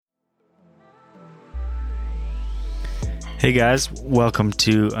Hey guys, welcome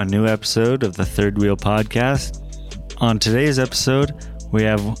to a new episode of the Third Wheel Podcast. On today's episode, we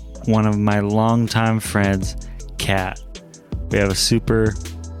have one of my longtime friends, Kat. We have a super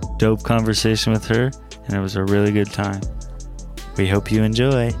dope conversation with her, and it was a really good time. We hope you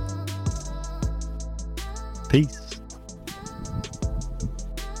enjoy. Peace.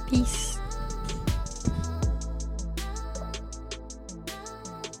 Peace.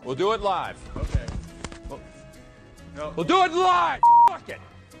 We'll do it live. Okay. We'll do it live. Fuck it.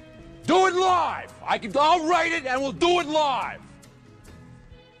 Do it live. I'll write it and we'll do it live.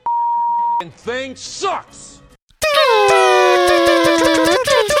 And thing sucks.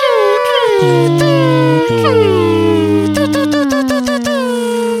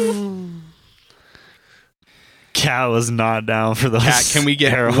 Kat was not down for those. Kat, can we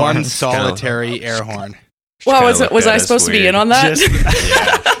get air one horns. solitary air horn? Wow, was I supposed to be in on that?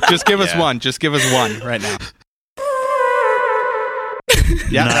 Just give us one. Just give us one right now.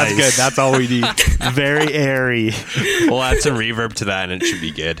 Yeah, Nice. That's good. That's all we need. Very airy. We'll add some reverb to that and it should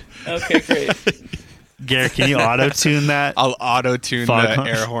be good. Okay, great. Garrett, can you auto-tune that? I'll auto-tune the Foghorn.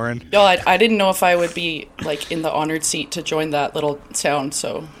 air horn. Yo, I didn't know if I would be like in the honored seat to join that little sound,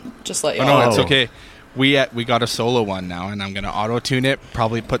 so just let you Oh, know. no, it's okay. We got a solo one now, and I'm going to auto-tune it,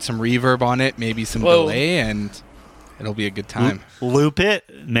 probably put some reverb on it, maybe some Whoa. delay, and it'll be a good time. Loop it.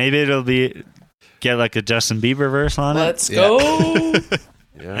 Maybe it'll be get like a Justin Bieber verse on Let's it. go.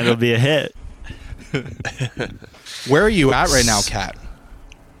 And it'll be a hit. Where are you at right now, Kat?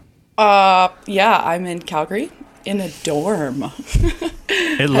 Yeah, I'm in Calgary in a dorm.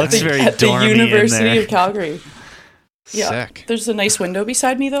 It looks very at the dormy University in there. of Calgary. Yeah, Sick. there's a nice window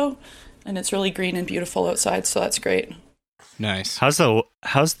beside me though, and it's really green and beautiful outside, so that's great. Nice. How's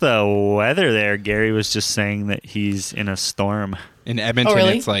the weather there? Gary was just saying that he's in a storm. In Edmonton, Oh,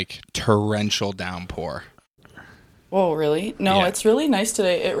 really? it's like torrential downpour. Whoa, really? No, Yeah. it's really nice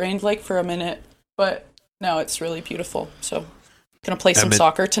today. It rained like for a minute, but now it's really beautiful. So, gonna play some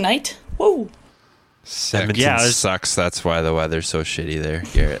soccer tonight. Whoa, Sick. Yeah, Sucks. That's why the weather's so shitty there,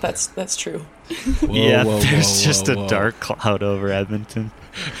 Garrett. that's true. Whoa, Yeah, whoa, there's whoa, just whoa, a dark cloud over Edmonton.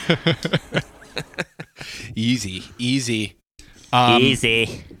 Easy. Easy.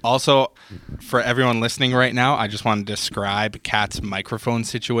 Also, for everyone listening right now, I just want to describe Kat's microphone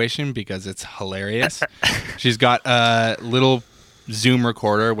situation because it's hilarious. She's got a little Zoom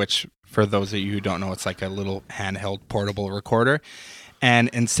recorder, which for those of you who don't know, it's like a little handheld portable recorder. And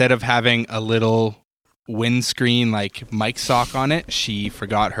instead of having a little windscreen like mic sock on it, she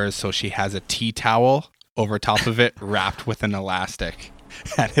forgot hers, so she has a tea towel over top of it wrapped with an elastic.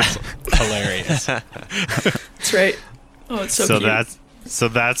 And it's hilarious. That's right. Oh, it's so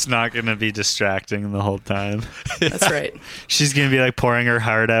cute. That's not going to be distracting the whole time. That's right. She's going to be like pouring her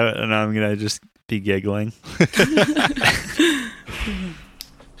heart out, and I'm going to just be giggling.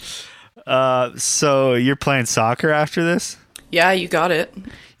 So you're playing soccer after this? Yeah, you got it.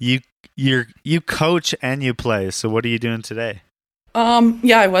 You coach and you play. So what are you doing today?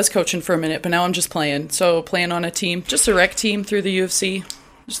 Yeah, I was coaching for a minute, but now I'm just playing. So playing on a team, just a rec team through the U of C.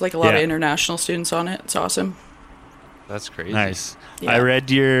 There's like a lot of international students on it. It's awesome. That's crazy. Nice. Yeah. I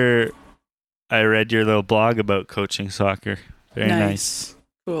read your little blog about coaching soccer. Very nice.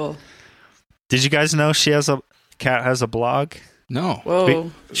 Cool. Did you guys know Kat has a blog? No.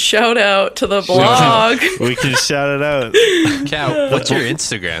 Whoa. Shout out to the blog. We can shout it out. Kat, what's your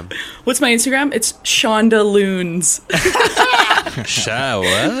Instagram? What's my Instagram? It's Shonda Loons. What?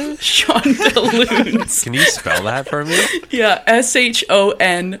 Shonda Loons. Can you spell that for me? Yeah, SHONDALOONS.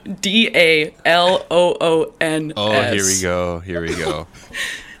 Oh, here we go.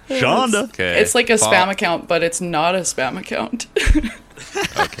 Shonda. Okay. It's like a spam account, but it's not a spam account.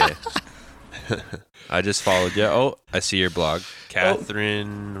 Okay. I just followed you. Oh, I see your blog.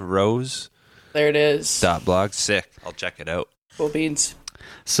 Catherine Rose. There it is. .blog. Sick. I'll check it out. Cool beans.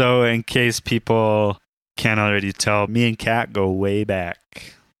 So in case people can't already tell, me and Kat go way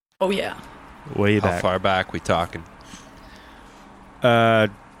back. Oh, yeah. Way How back. far back we talking?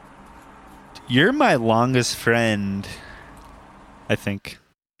 You're my longest friend, I think.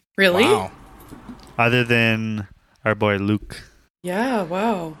 Really? Wow. Other than our boy Luke. Yeah,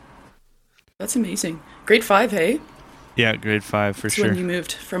 wow. That's amazing. Grade 5, hey? Yeah, grade 5 for That's sure. when you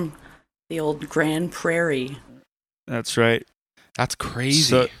moved from the old Grand Prairie. That's right. That's crazy.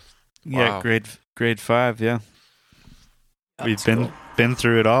 So, yeah, Wow. grade 5, yeah. That's We've cool. been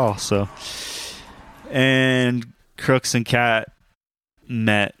through it all, so. And Crooks and Kat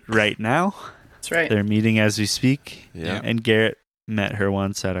met right now. That's right. They're meeting as we speak. Yeah. And Garrett met her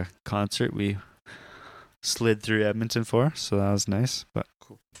once at a concert we slid through Edmonton for, so that was nice. But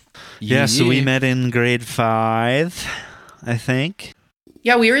Cool. yeah, so we met in grade 5. I think.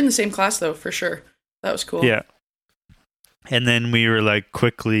 Yeah, we were in the same class though, for sure. That was cool. Yeah. And then we were like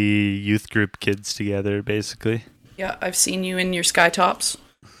quickly youth group kids together, basically. Yeah, I've seen you in your sky tops.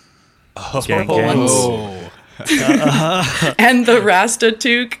 Oh, Gang, Purple gang. ones. Oh. And the Rasta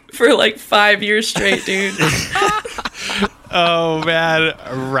toque for like 5 years straight, dude. Oh man,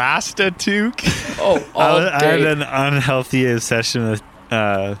 Rasta toque. Oh, all I had day. an unhealthy obsession with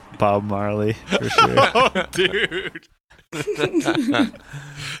Bob Marley, for sure. Oh, dude.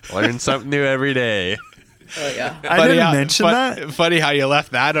 Learn something new every day. Oh, yeah. I didn't mention that. Funny how you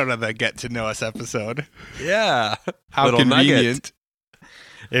left that out of the Get to Know Us episode. Yeah. How Little convenient.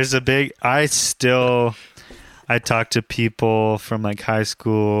 There's a big... I talk to people from like high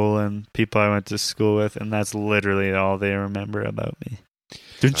school and people I went to school with, and that's literally all they remember about me.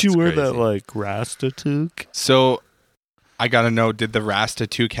 Didn't you That's wear crazy. that like Rasta toque? So, I gotta know: did the Rasta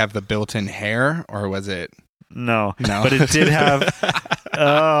toque have the built-in hair, or was it? No. No. But it did have...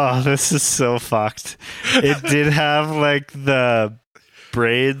 Oh, this is so fucked. It did have like the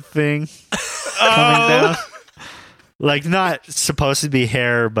braid thing coming down. Like not supposed to be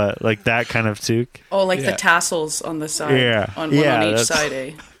hair, but like that kind of toque. Oh, like Yeah. the tassels on the side. Yeah. On Yeah, one on each that's- side,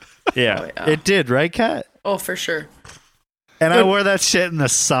 eh? Yeah. Oh, yeah. It did, right, Kat? Oh, for sure. And I wore that shit in the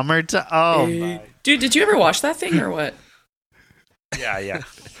summer. Oh, Eh. my. Dude, did you ever watch that thing or what? Yeah.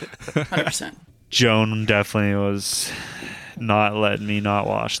 100%. Joan definitely was not letting me not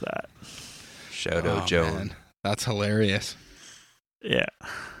watch that. Shout Oh, out, Joan. man. That's hilarious. Yeah.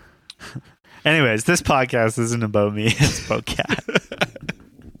 Anyways, this podcast isn't about me. It's about Kat.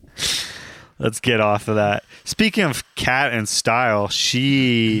 Let's get off of that. Speaking of Kat and style,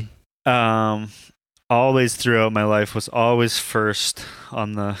 she always throughout my life was always first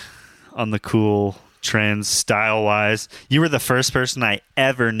on the cool trends style wise. You were the first person I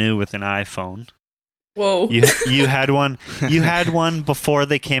ever knew with an iPhone. Whoa. You had one. You had one before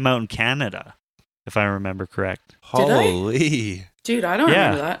they came out in Canada, if I remember correct. Did I? Holy. Dude, I don't Yeah.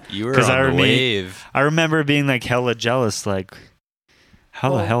 remember that. You were 'Cause on I the remember- wave. I remember being like hella jealous, like, how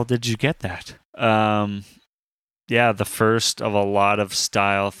the Whoa. hell did you get that? Yeah, the first of a lot of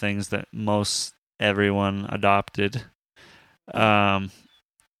style things that most everyone adopted. But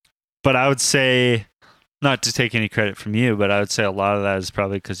I would say, not to take any credit from you, but I would say a lot of that is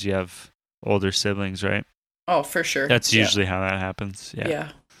probably because you have older siblings, right? Oh, for sure. That's Yeah. usually how that happens. Yeah. Yeah,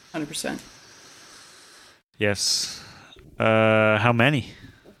 100%. Yes. How many?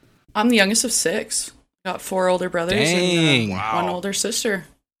 I'm the youngest of 6. Got 4 older brothers Dang. and Wow. 1 older sister.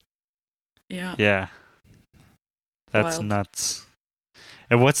 Yeah. Yeah. That's Wild. nuts.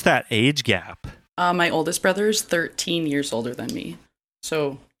 And what's that age gap? My oldest brother is 13 years older than me.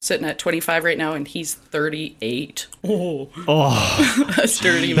 So sitting at 25 right now, and he's 38. Oh, Oh, that's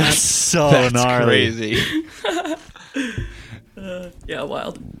dirty, man. that's so That's gnarly. crazy. Yeah,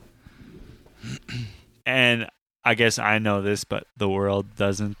 wild. And I guess I know this, but the world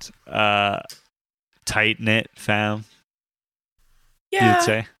doesn't. Tight knit fam, Yeah. you'd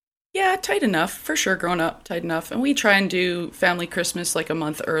say. Yeah, tight enough. For sure, growing up, tight enough. And we try and do family Christmas like a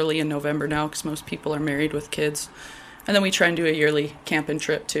month early in November now because most people are married with kids. And then we try and do a yearly camping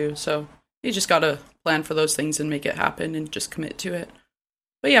trip too. So you just got to plan for those things and make it happen and just commit to it.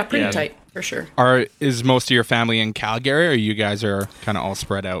 But yeah, pretty Yeah. tight, for sure. Is most of your family in Calgary, or you guys are kind of all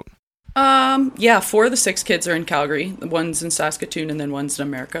spread out? Yeah, 4 of the 6 kids are in Calgary. One's in Saskatoon and then one's in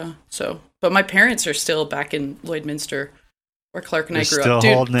America. So, but my parents are still back in Lloydminster, where Clark and I They're grew still up.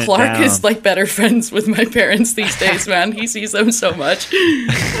 Dude, holding it Clark down. is like better friends with my parents these days, man. He sees them so much.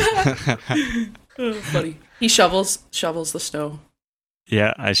 Oh, funny. He shovels the snow.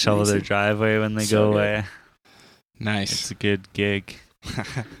 Yeah, I shovel their Amazing. driveway when they So go good. away. Nice. It's a good gig.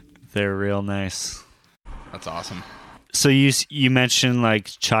 They're real nice. That's awesome. So you mentioned like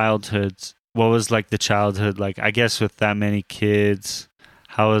childhoods. What was like the childhood like? I guess with that many kids,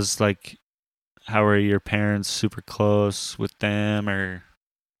 how were your parents super close with them, or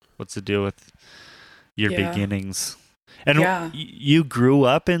what's the deal with your Yeah. beginnings? And Yeah. you grew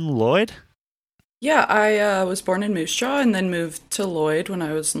up in Lloyd? Yeah, I was born in Moose Jaw and then moved to Lloyd when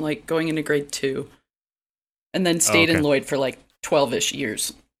I was like going into grade 2. And then stayed Okay. in Lloyd for like 12-ish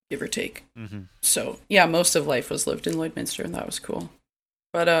years, give or take. Mm-hmm. So yeah, most of life was lived in Lloydminster, and that was cool.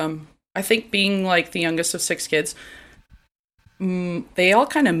 But I think being like the youngest of 6 kids, they all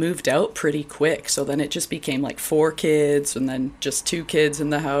kind of moved out pretty quick. So then it just became like 4 kids, and then just 2 kids in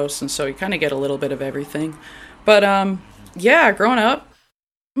the house, and so you kind of get a little bit of everything. But yeah, growing up,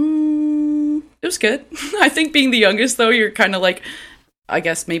 it was good. I think being the youngest though, you're kind of like, I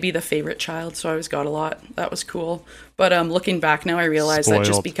guess maybe the favorite child, so I always got a lot. That was cool. But looking back now, I realize that just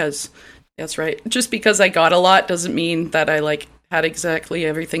Spoiled. because That's right. Just because I got a lot doesn't mean that I like had exactly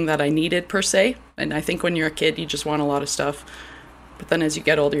everything that I needed per se. And I think when you're a kid, you just want a lot of stuff. But then as you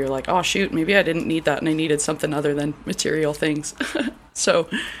get older, you're like, oh shoot, maybe I didn't need that and I needed something other than material things. So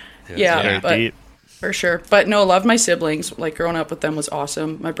yeah, but deep. for sure. But no, love my siblings. Like growing up with them was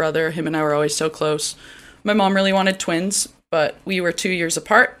awesome. My brother, him and I were always so close. My mom really wanted twins, but we were 2 years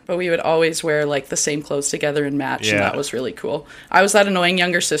apart, but we would always wear like the same clothes together and match. Yeah. And that was really cool. I was that annoying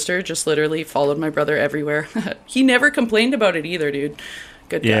younger sister, just literally followed my brother everywhere. He never complained about it either, dude.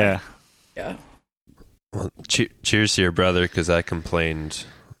 Good guy. Yeah. Yeah. Well, cheers to your brother, because I complained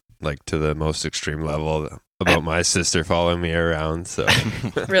like to the most extreme level about my sister following me around. So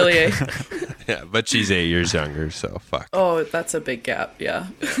Really, eh? yeah, but she's 8 years younger, so fuck. Oh, that's a big gap. Yeah.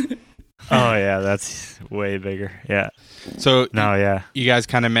 Oh yeah, that's way bigger. Yeah. So No, yeah. you guys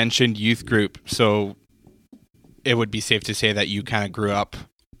kind of mentioned youth group, so it would be safe to say that you kind of grew up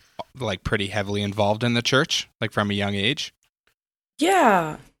like pretty heavily involved in the church, like from a young age.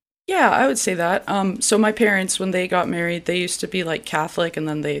 Yeah. Yeah, I would say that. So my parents, when they got married, they used to be like Catholic, and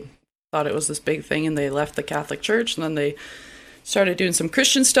then they thought it was this big thing, and they left the Catholic Church, and then they started doing some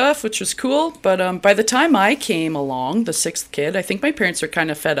Christian stuff, which was cool. But by the time I came along, the sixth kid, I think my parents were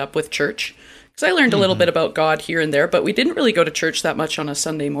kind of fed up with church, because I learned a little bit about God here and there, but we didn't really go to church that much on a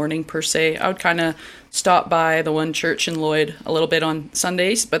Sunday morning per se. I would kind of stop by the one church in Lloyd a little bit on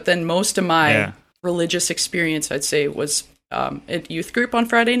Sundays, but then most of my religious experience, I'd say, was at youth group on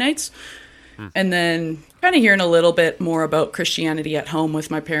Friday nights. And then kind of hearing a little bit more about Christianity at home with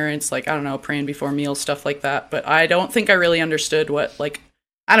my parents, like, I don't know, praying before meals, stuff like that. But I don't think I really understood what, like,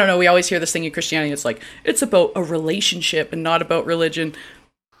 I don't know, we always hear this thing in Christianity, it's like, it's about a relationship and not about religion.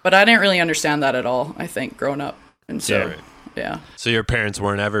 But I didn't really understand that at all, I think, growing up. And so, yeah. So your parents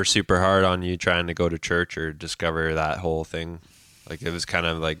weren't ever super hard on you trying to go to church or discover that whole thing? Like, it was kind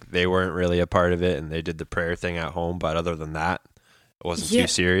of like they weren't really a part of it, and they did the prayer thing at home, but other than that, it wasn't too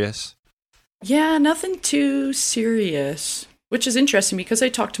serious? Yeah, nothing too serious, which is interesting because I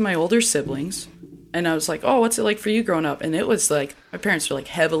talked to my older siblings, and I was like, oh, what's it like for you growing up? And it was like, my parents were like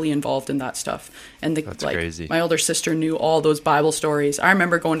heavily involved in that stuff. And That's crazy. My older sister knew all those Bible stories. I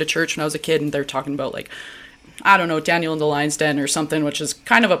remember going to church when I was a kid, and they're talking about like, I don't know, Daniel in the Lion's Den or something, which is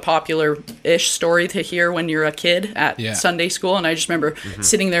kind of a popular-ish story to hear when you're a kid at Sunday school. And I just remember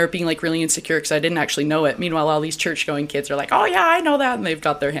sitting there being like really insecure because I didn't actually know it. Meanwhile, all these church-going kids are like, oh yeah, I know that. And they've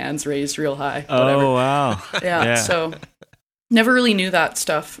got their hands raised real high. Whatever. Oh, wow. Yeah, so never really knew that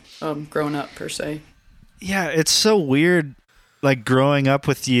stuff growing up per se. Yeah, it's so weird, like, growing up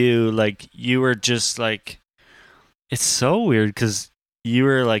with you, like, you were just, like, it's so weird because you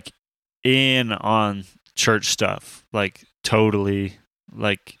were, like, in on church stuff, like, totally,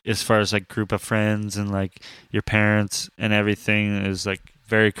 like, as far as, like, group of friends and, like, your parents and everything is, like,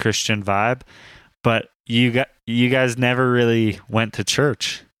 very Christian vibe, but you guys never really went to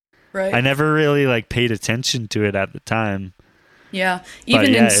church. Right. I never really, like, paid attention to it at the time. Yeah.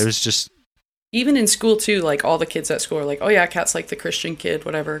 It was just... Even in school, too, like, all the kids at school are like, oh, yeah, Kat's like the Christian kid,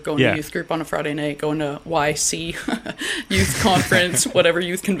 whatever, going to youth group on a Friday night, going to YC, youth conference, whatever,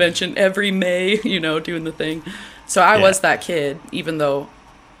 youth convention, every May, doing the thing. So I was that kid, even though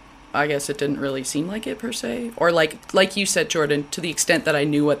I guess it didn't really seem like it, per se. Or like you said, Jordan, to the extent that I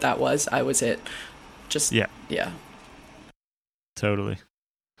knew what that was, I was it. Just, yeah. Totally.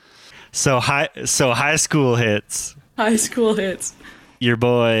 So high school hits. High school hits. Your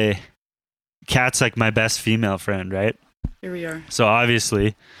boy... Kat's like my best female friend, right? Here we are. So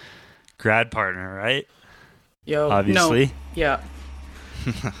obviously, grad partner, right? Obviously. No. Yeah.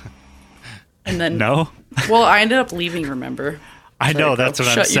 And then no. Well, I ended up leaving. Remember? I know, that's what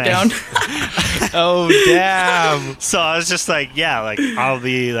I'm saying. Shut you down. Oh damn! So I was just like, yeah, like I'll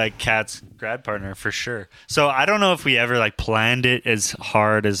be like Kat's grad partner for sure. So I don't know if we ever like planned it as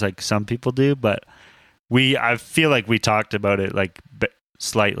hard as like some people do, but I feel like we talked about it like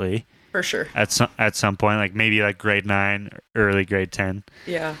slightly. For sure. At some point, like maybe like grade 9, early grade 10.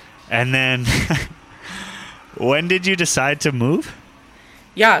 Yeah. And then when did you decide to move?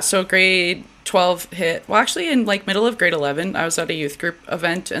 Yeah, so grade 12 hit. Well, actually in like middle of grade 11, I was at a youth group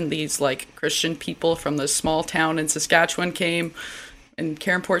event and these like Christian people from this small town in Saskatchewan came, in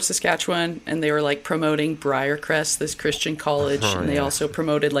Cairnport, Saskatchewan, and they were like promoting Briarcrest, this Christian college, and they also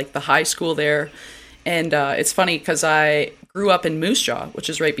promoted like the high school there. And it's funny because I grew up in Moose Jaw, which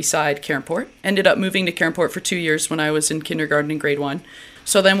is right beside Cairnport. Ended up moving to Cairnport for 2 years when I was in kindergarten and grade 1.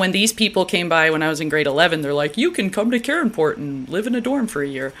 So then when these people came by when I was in grade 11, they're like, you can come to Cairnport and live in a dorm for a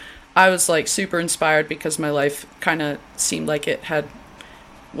year. I was like super inspired because my life kind of seemed like it had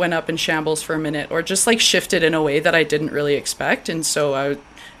went up in shambles for a minute or just like shifted in a way that I didn't really expect. And so I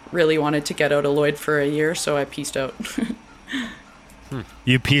really wanted to get out of Lloyd for a year, so I pieced out.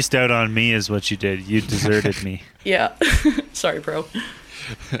 You pieced out on me is what you did. You deserted me. Yeah. Sorry, bro.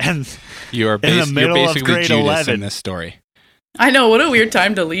 And You are in the middle you're of basically grade Judas 11. in this story. I know, what a weird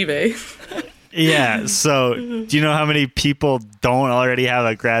time to leave, eh? yeah, so do you know how many people don't already have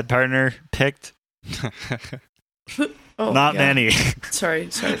a grad partner picked? Oh, Not yeah. many. Sorry,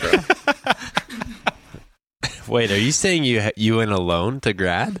 bro. Wait, are you saying you went alone to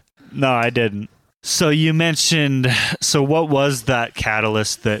grad? No, I didn't. So you mentioned, so what was that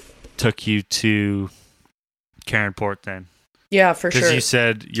catalyst that took you to Karen Port then? Yeah, for Because sure. you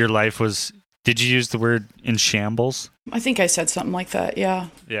said your life was, did you use the word in shambles? I think I said something like that, yeah.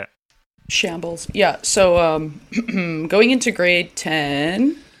 Yeah. Shambles. Yeah, so going into grade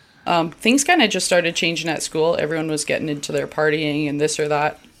 10, things kind of just started changing at school. Everyone was getting into their partying and this or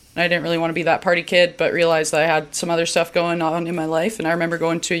that. I didn't really want to be that party kid, but realized that I had some other stuff going on in my life. And I remember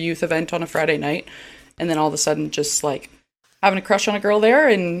going to a youth event on a Friday night and then all of a sudden just like having a crush on a girl there.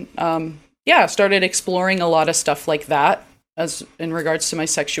 And started exploring a lot of stuff like that as in regards to my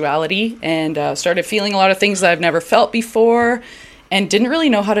sexuality, and started feeling a lot of things that I've never felt before and didn't really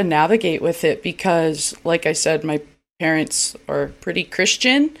know how to navigate with it because, like I said, my parents are pretty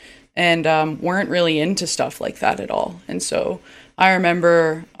Christian and weren't really into stuff like that at all. And so I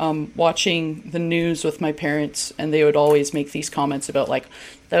remember watching the news with my parents, and they would always make these comments about like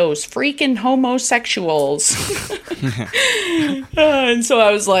those freaking homosexuals. And so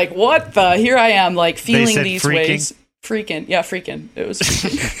I was like, what the? Here I am like feeling said these freaking? ways. Freaking. Yeah, freaking. It was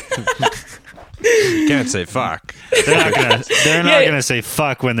freaking. You can't say fuck. They're not gonna say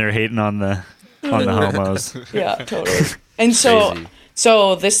fuck when they're hating on the homos. Yeah, totally. And so Crazy.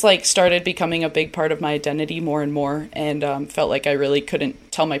 so this like started becoming a big part of my identity more and more, and felt like I really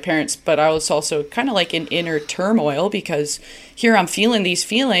couldn't tell my parents, but I was also kind of like in inner turmoil because here I'm feeling these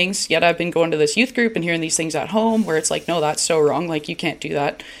feelings, yet I've been going to this youth group and hearing these things at home where it's like, no, that's so wrong, like you can't do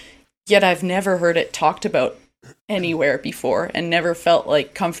that. Yet I've never heard it talked about anywhere before and never felt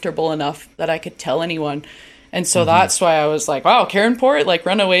like comfortable enough that I could tell anyone. And so that's why I was like, wow, Karen Port, like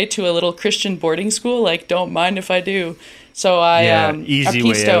run away to a little Christian boarding school, like don't mind if I do. So I easy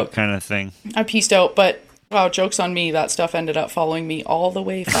way out kind of thing. I pieced out, but wow, joke's on me. That stuff ended up following me all the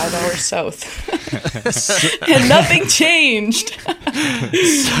way 5 hours south. And nothing changed.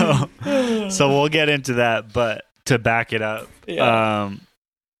 So we'll get into that, but to back it up. Yeah.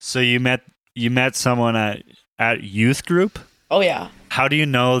 So you met someone at youth group? Oh, yeah. How do you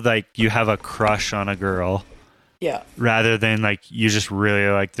know like you have a crush on a girl Yeah. rather than like you just really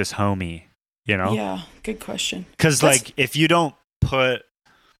like this homie, you know? Yeah. Good question. Because like if you don't put,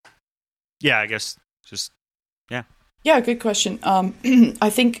 I guess just Yeah, good question. I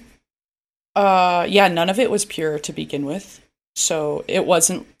think, none of it was pure to begin with. So it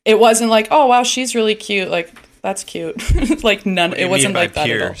wasn't like, oh wow, she's really cute. Like that's cute. Like none. What do It you wasn't mean by like that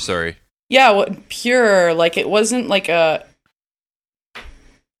pure? at all. Sorry. Yeah, pure. Like it wasn't like a.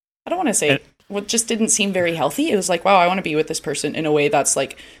 I don't want to say what just didn't seem very healthy. It was like, wow, I want to be with this person in a way that's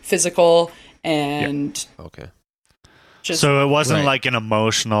like physical and Okay. just. so it wasn't Right. like an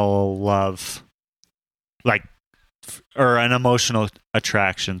emotional love, like or an emotional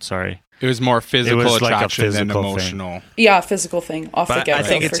attraction. Sorry. It was more physical was like a attraction than physical thing. emotional. Yeah, physical thing off the But I get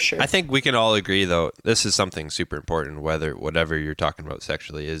think go it's. for sure. I think we can all agree, though. This is something super important. Whatever you're talking about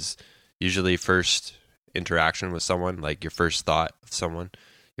sexually is usually first interaction with someone, like your first thought of someone.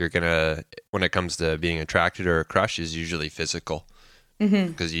 You're gonna, when it comes to being attracted or a crush, is usually physical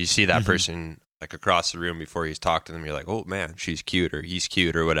because you see that person like across the room before you talk to them. You're like, oh man, she's cute or he's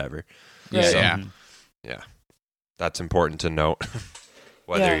cute or whatever. Right. So, Yeah. yeah, that's important to note.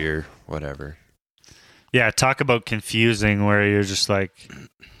 Whether Yeah. you're whatever. Yeah, talk about confusing where you're just like,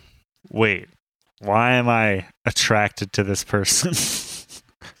 wait, why am I attracted to this person?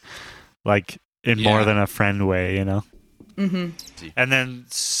 Like in more Yeah. than a friend way, you know? Mm-hmm. And then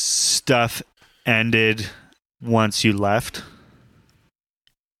stuff ended once you left.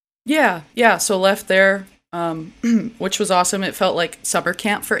 Yeah. So left there, which was awesome. It felt like summer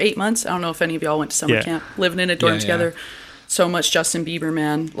camp for 8 months. I don't know if any of y'all went to summer Yeah. camp, living in a dorm Yeah. together. So much Justin Bieber,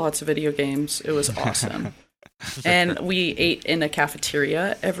 man. Lots of video games. It was awesome. And we ate in a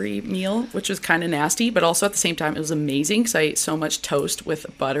cafeteria every meal, which was kind of nasty, but also at the same time, it was amazing because I ate so much toast with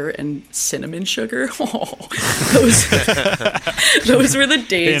butter and cinnamon sugar. Oh, those were the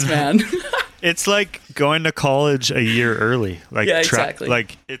days, man. It's like going to college a year early. Like Yeah, exactly.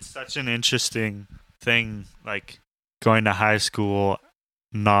 like it's such an interesting thing, like going to high school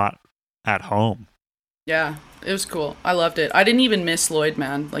not at home. Yeah, it was cool. I loved it. I didn't even miss Lloyd,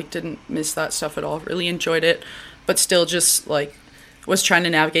 man. Like, didn't miss that stuff at all. Really enjoyed it, but still just like was trying to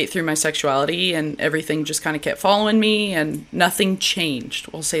navigate through my sexuality, and everything just kind of kept following me, and nothing changed.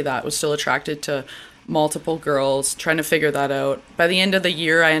 We'll say that. I was still attracted to multiple girls, trying to figure that out. By the end of the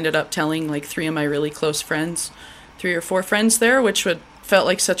year, I ended up telling like 3 of my really close friends, 3 or 4 friends there, which felt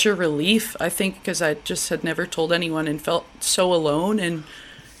like such a relief, I think, because I just had never told anyone and felt so alone. And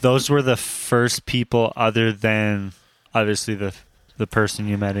those were the first people, other than obviously the person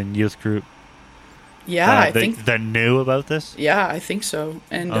you met in youth group. Yeah, I think that knew about this. Yeah, I think so.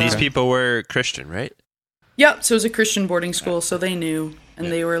 And these people were Christian, right? Yeah, so it was a Christian boarding school, so they knew,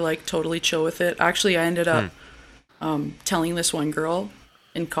 and they were like totally chill with it. Actually, I ended up telling this one girl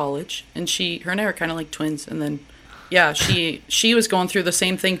in college, and her and I are kind of like twins. And then, yeah, she was going through the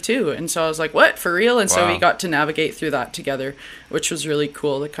same thing too, and so I was like, "What, for real?" And so we got to navigate through that together, which was really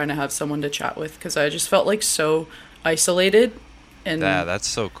cool to kind of have someone to chat with, because I just felt like so isolated. And yeah, that's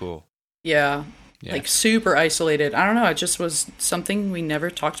so cool. Yeah. Like super isolated. I don't know. It just was something we never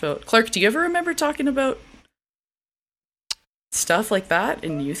talked about. Clark, do you ever remember talking about stuff like that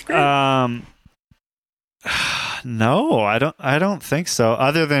in youth group? No, I don't think so.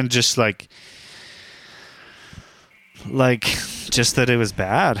 Other than just like just that it was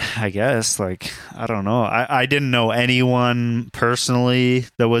bad, I guess. Like, I don't know. I didn't know anyone personally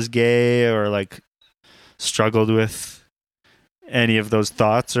that was gay or like struggled with any of those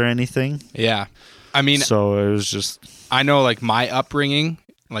thoughts or anything. Yeah. I mean, so it was just, I know like my upbringing,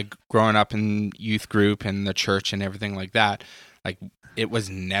 like growing up in youth group and the church and everything like that, like it was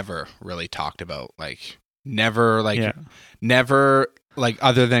never really talked about. Like never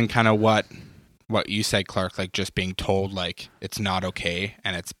other than kind of what you said, Clark, like just being told like it's not okay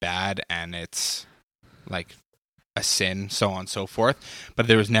and it's bad and it's like a sin, so on and so forth. But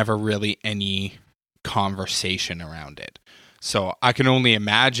there was never really any conversation around it. So I can only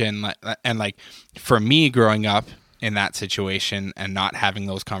imagine, and like for me growing up in that situation and not having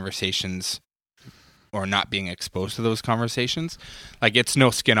those conversations or not being exposed to those conversations, like it's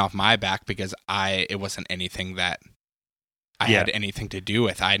no skin off my back because it wasn't anything that I had anything to do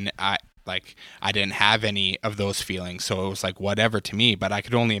with. I didn't have any of those feelings, so it was like whatever to me. But I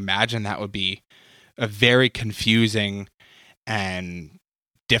could only imagine that would be a very confusing and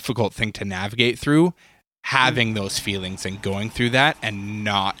difficult thing to navigate through. Having those feelings and going through that and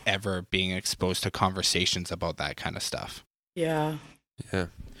not ever being exposed to conversations about that kind of stuff. Yeah,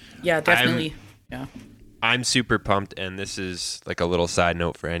 definitely. I'm super pumped, and this is like a little side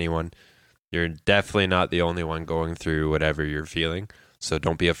note for anyone. You're definitely not the only one going through whatever you're feeling, so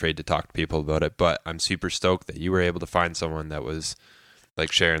don't be afraid to talk to people about it. But I'm super stoked that you were able to find someone that was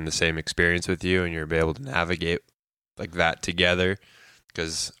like sharing the same experience with you, and you're able to navigate like that together,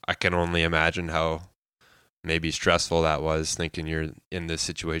 because I can only imagine how maybe stressful that was, thinking you're in this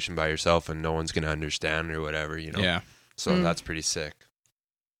situation by yourself and no one's going to understand or whatever, you know? Yeah. So that's pretty sick.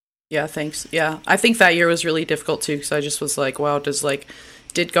 Yeah, thanks. Yeah, I think that year was really difficult too, because I just was like, wow,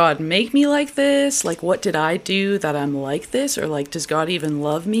 did God make me like this? Like, what did I do that I'm like this? Or like, does God even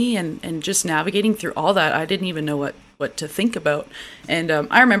love me? And just navigating through all that, I didn't even know what to think about. And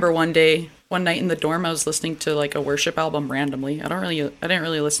I remember one night in the dorm, I was listening to like a worship album randomly. I didn't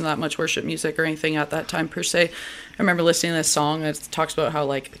really listen to that much worship music or anything at that time per se. I remember listening to this song that talks about how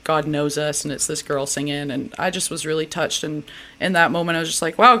like God knows us, and it's this girl singing, and I just was really touched. And in that moment, I was just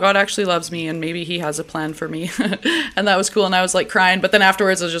like, wow, God actually loves me, and maybe He has a plan for me, and that was cool. And I was like crying, but then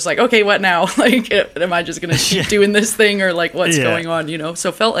afterwards, I was just like, okay, what now? Like, am I just gonna keep doing this thing, or like what's going on? You know?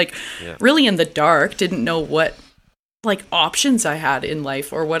 So felt like really in the dark, didn't know what like options I had in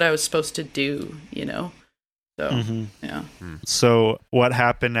life or what I was supposed to do, you know? So, yeah. So what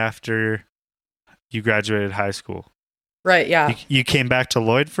happened after you graduated high school? Right, yeah. You came back to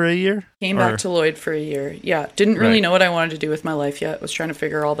Lloyd for a year? Came back to Lloyd for a year. Yeah, didn't really know what I wanted to do with my life yet. Was trying to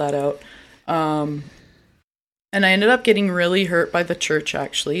figure all that out. And I ended up getting really hurt by the church,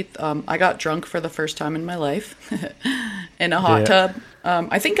 actually. I got drunk for the first time in my life in a hot tub.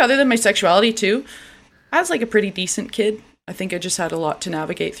 I think other than my sexuality, too, I was like a pretty decent kid. I think I just had a lot to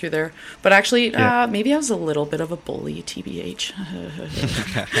navigate through there. But actually, maybe I was a little bit of a bully, TBH.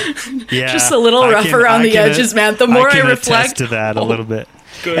 Just a little rough around the edges, man. The more I reflect to that a little bit.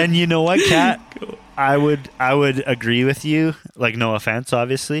 Good. And you know what, Kat? I would agree with you. Like, no offense,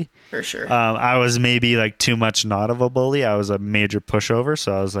 obviously. For sure. I was maybe like too much not of a bully. I was a major pushover,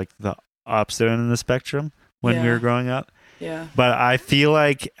 so I was like the opposite end of the spectrum when we were growing up. Yeah. But I feel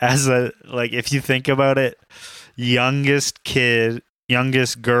like if you think about it, youngest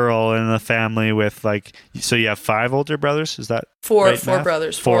girl in the family with like, so you have 5 older brothers? Is that four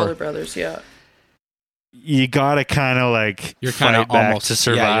brothers, 4 older brothers? Yeah. You gotta kind of like you're kind of almost to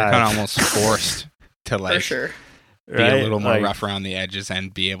survive. Yeah, you're kind of almost forced to like for sure. be a little more rough around the edges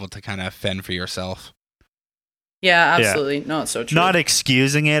and be able to kind of fend for yourself. Yeah, absolutely. Yeah. No, it's so true. Not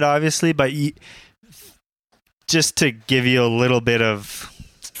excusing it, obviously, but just to give you a little bit of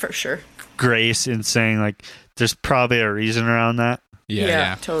for sure grace in saying like there's probably a reason around that.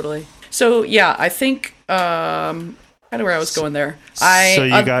 Yeah, totally. So yeah, I think kind of where I was going there.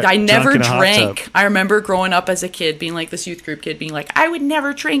 I never drank. I remember growing up as a kid, being like this youth group kid, being like, I would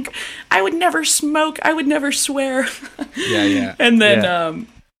never drink, I would never smoke, I would never swear. Yeah. And then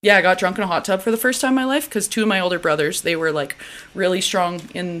I got drunk in a hot tub for the first time in my life because two of my older brothers, they were like really strong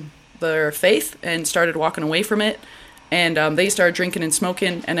in their faith and started walking away from it. And they started drinking and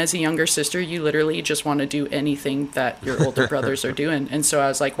smoking. And as a younger sister, you literally just want to do anything that your older brothers are doing. And so I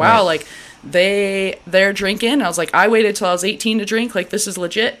was like, wow, like they're drinking. I was like, I waited till I was 18 to drink. Like, this is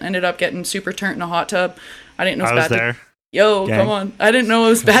legit. Ended up getting super turnt in a hot tub. I didn't know it was bad. Come on. I didn't know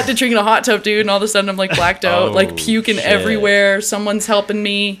it was bad to drink in a hot tub, dude. And all of a sudden I'm like blacked out, like puking everywhere. Someone's helping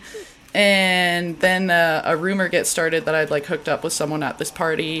me. And then a rumor gets started that I'd like hooked up with someone at this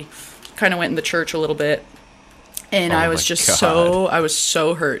party. Kind of went in the church a little bit. And I was just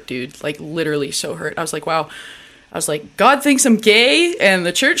so hurt, dude. Like, literally so hurt. I was like, wow. I was like, God thinks I'm gay, and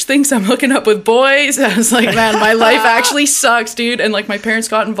the church thinks I'm hooking up with boys. I was like, man, my life actually sucks, dude. And, like, my parents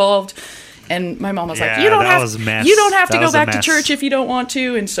got involved. And my mom was like, you don't have to go back to church if you don't want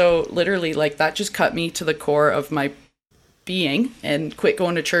to. And so, literally, like, that just cut me to the core of my being and quit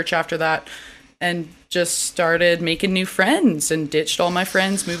going to church after that. And just started making new friends and ditched all my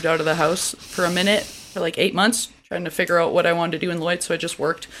friends, moved out of the house for a minute, for like 8 months, trying to figure out what I wanted to do in Lloyd. So I just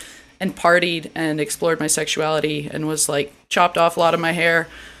worked and partied and explored my sexuality and was like chopped off a lot of my hair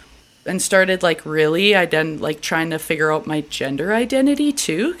and started like really trying to figure out my gender identity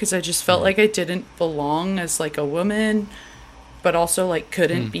too, because I just felt like I didn't belong as like a woman, but also like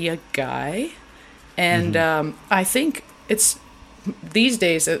couldn't be a guy. And I think it's these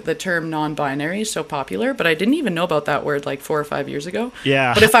days the term non-binary is so popular, but I didn't even know about that word like 4 or 5 years ago.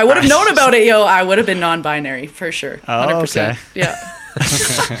 Yeah. But if I would have known about it, I would have been non-binary for sure. 100%. Okay. Yeah.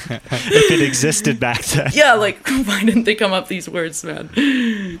 If it existed back then. Yeah, like why didn't they come up these words, man?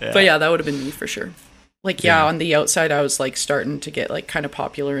 Yeah. But yeah, that would have been me for sure. Like, on the outside, I was like starting to get like kind of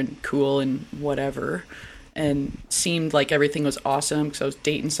popular and cool and whatever, and seemed like everything was awesome because I was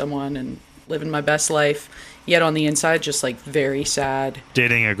dating someone and living my best life. Yet on the inside, just like very sad.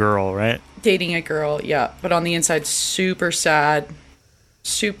 Dating a girl, right? Dating a girl, yeah. But on the inside, super sad,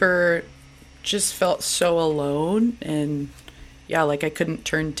 super, just felt so alone. And yeah, like I couldn't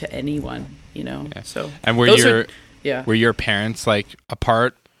turn to anyone, you know? Yeah. So, and were your parents like a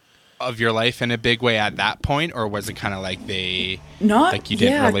part of your life in a big way at that point? Or was it kind of like you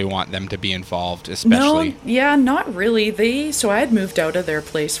didn't really want them to be involved, especially? No, not really. So I had moved out of their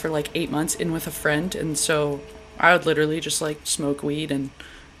place for like 8 months in with a friend. And so I would literally just like smoke weed and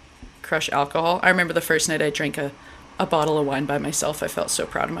crush alcohol. I remember the first night I drank a bottle of wine by myself. I felt so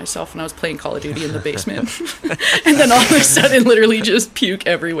proud of myself when I was playing Call of Duty in the basement. And then all of a sudden literally just puke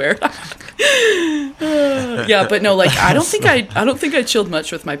everywhere. Yeah, but no, like I don't think I chilled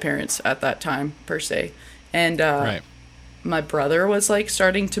much with my parents at that time per se. And my brother was like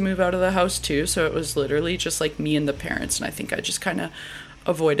starting to move out of the house too, so it was literally just like me and the parents, and I think I just kind of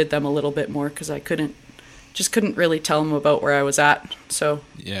avoided them a little bit more because I couldn't really tell them about where I was at. So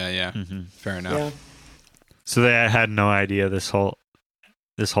fair enough. Yeah. So they had no idea this whole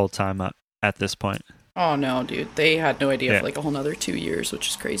time at this point. Oh no, dude! They had no idea for like a whole nother 2 years, which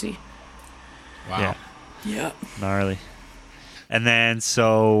is crazy. Wow. Yeah. Gnarly. And then,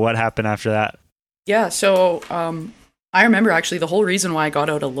 so what happened after that? Yeah. So I remember actually the whole reason why I got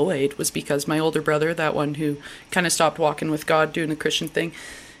out of Lloyd was because my older brother, that one who kind of stopped walking with God, doing the Christian thing.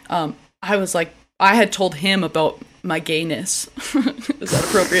 I had told him about my gayness. Is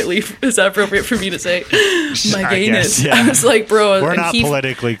that appropriate for me to say? My gayness. Guess, yeah. I was like, bro. We're not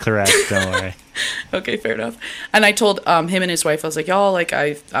politically correct, don't worry. Okay, fair enough. And I told him and his wife, I was like, y'all, like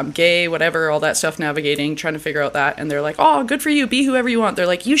I'm gay, whatever, all that stuff, navigating, trying to figure out that. And they're like, oh, good for you, be whoever you want. They're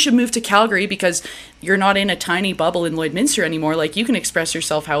like, you should move to Calgary because you're not in a tiny bubble in Lloydminster anymore. Like, you can express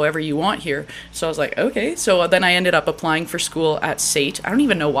yourself however you want here. So I was like, okay. So then I ended up applying for school at SAIT. I don't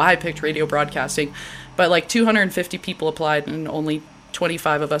even know why I picked radio broadcasting, but like 250 people applied and only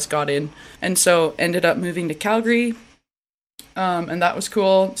 25 of us got in. And so ended up moving to Calgary. And that was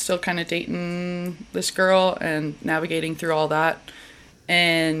cool. Still kind of dating this girl and navigating through all that.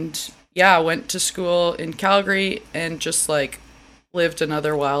 And yeah, I went to school in Calgary and just like lived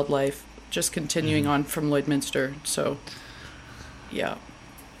another wild life, just continuing on from Lloydminster. So yeah.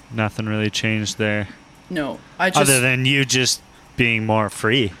 Nothing really changed there. No, other than you just being more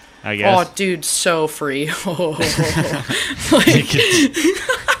free. I guess. Oh, dude, so free.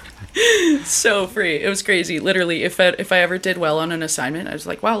 So free. It was crazy. Literally, if I ever did well on an assignment, I was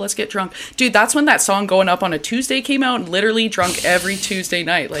like, wow, let's get drunk. Dude, that's when that song Going Up on a Tuesday came out, and literally drunk every Tuesday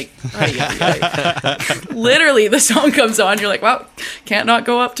night. Like, literally, the song comes on, you're like, wow, can't not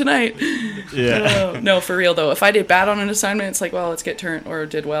go up tonight. Yeah. No, for real, though. If I did bad on an assignment, it's like, well, let's get turned, or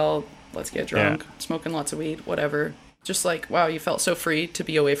did well, let's get drunk, smoking lots of weed, whatever. Just like, wow, you felt so free to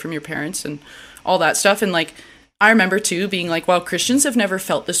be away from your parents and all that stuff. And like, I remember too being like, wow, Christians have never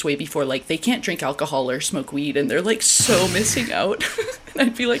felt this way before. Like, they can't drink alcohol or smoke weed, and they're like so missing out. And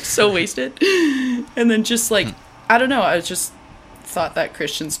I'd be like so wasted. And then just like, I don't know, I just thought that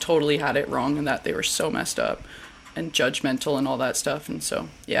Christians totally had it wrong and that they were so messed up and judgmental and all that stuff. And so,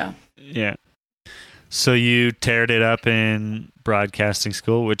 yeah. Yeah. So you teared it up in broadcasting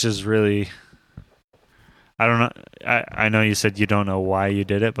school, which is really, I don't know. I know you said you don't know why you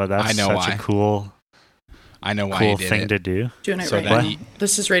did it, but that's such a cool. I know why cool you did thing it. to do. Doing it right now.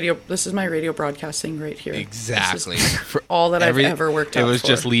 This is radio. This is my radio broadcasting right here. Exactly. For all that I've ever worked out. It was for.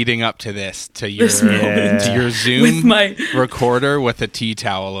 just leading up to this, to your Zoom with my recorder with a tea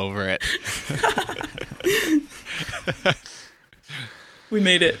towel over it. We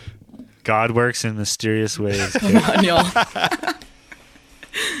made it. God works in mysterious ways. Come on, y'all.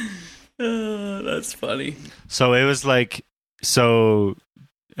 That's funny. So it was like,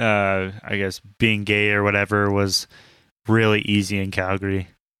 I guess being gay or whatever was really easy in Calgary.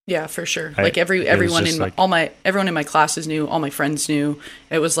 Yeah, for sure. Like everyone in everyone in my classes knew, all my friends knew.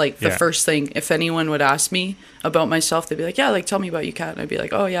 It was like the first thing. If anyone would ask me about myself, they'd be like, "Yeah, like tell me about you, Kat." And I'd be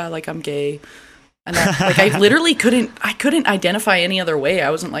like, "Oh yeah, like I'm gay." And that, like I literally couldn't identify any other way. I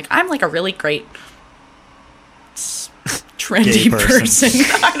wasn't like, I'm like a really great trendy person.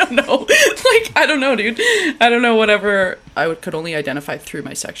 I don't know. Like, I don't know, dude. I don't know, whatever. Could only identify through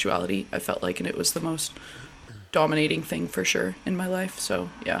my sexuality, I felt like, and it was the most dominating thing for sure in my life. So,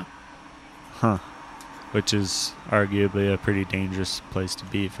 yeah. Huh. Which is arguably a pretty dangerous place to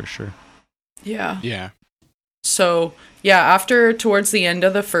be for sure. Yeah. Yeah. So, yeah, towards the end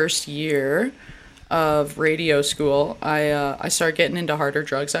of the first year of radio school, I started getting into harder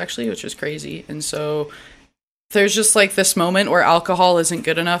drugs, actually, which was crazy. And so there's just like this moment where alcohol isn't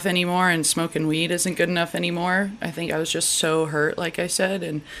good enough anymore and smoking weed isn't good enough anymore. I think I was just so hurt, like I said,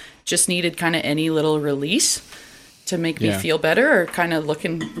 and just needed kind of any little release to make me feel better, or kind of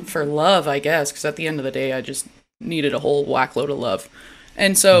looking for love, I guess, because at the end of the day, I just needed a whole whack load of love.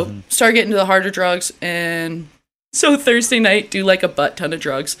 And so started getting to the harder drugs. And so Thursday night, do like a butt ton of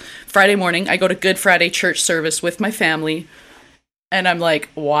drugs. Friday morning, I go to Good Friday church service with my family. And I'm like,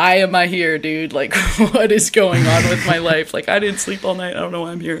 why am I here, dude? Like, what is going on with my life? Like, I didn't sleep all night. I don't know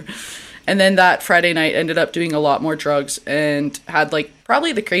why I'm here. And then that Friday night ended up doing a lot more drugs and had like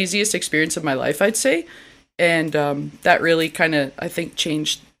probably the craziest experience of my life, I'd say. And that really kind of, I think,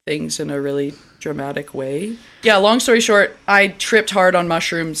 changed things in a really dramatic way. Yeah, long story short, I tripped hard on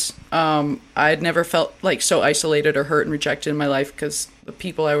mushrooms. I'd never felt like so isolated or hurt and rejected in my life because the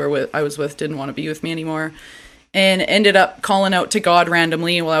people I was with didn't want to be with me anymore. And ended up calling out to God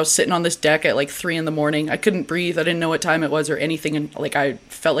randomly while I was sitting on this deck at like 3 a.m. I couldn't breathe. I didn't know what time it was or anything. And like, I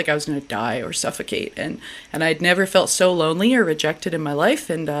felt like I was going to die or suffocate. And I'd never felt so lonely or rejected in my life.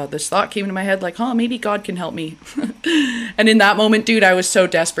 And this thought came into my head like, maybe God can help me. And in that moment, dude, I was so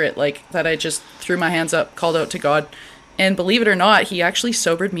desperate, like, that I just threw my hands up, called out to God. And believe it or not, he actually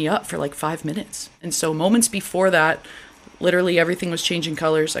sobered me up for like 5 minutes. And so moments before that, literally everything was changing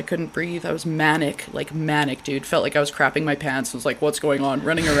colors. I couldn't breathe. I was manic, dude. Felt like I was crapping my pants. I was like, what's going on?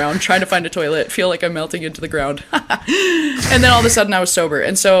 Running around, trying to find a toilet. Feel like I'm melting into the ground. And then all of a sudden I was sober.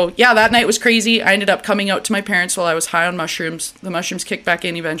 And so, yeah, that night was crazy. I ended up coming out to my parents while I was high on mushrooms. The mushrooms kicked back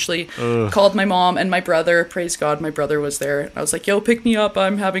in eventually. Called my mom and my brother. Praise God, my brother was there. I was like, yo, pick me up.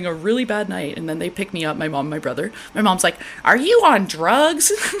 I'm having a really bad night. And then they picked me up, my mom and my brother. My mom's like, are you on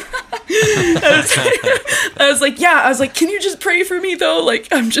drugs? I was like, yeah. I was like, can you just pray for me though? Like,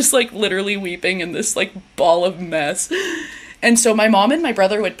 I'm just like literally weeping in this like ball of mess. And so my mom and my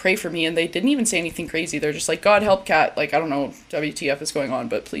brother would pray for me, and they didn't even say anything crazy. They're just like, God help Kat. Like, I don't know WTF is going on,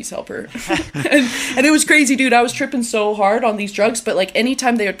 but please help her. and it was crazy, dude. I was tripping so hard on these drugs, but like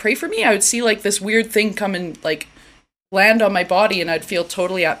anytime they would pray for me, I would see like this weird thing come and like land on my body, and I'd feel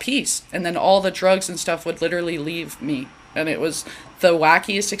totally at peace. And then all the drugs and stuff would literally leave me. And it was the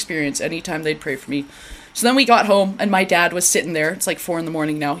wackiest experience anytime they'd pray for me. So then we got home, and my dad was sitting there. It's like 4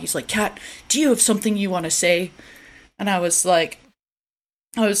 a.m. now. He's like, Kat, do you have something you want to say? And I was like,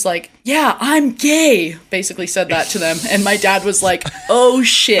 yeah, I'm gay. Basically said that to them. And my dad was like, oh,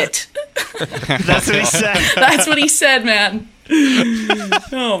 shit. That's what he said. That's what he said, man.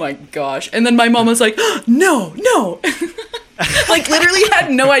 Oh my gosh. And then my mom was like, no. Like literally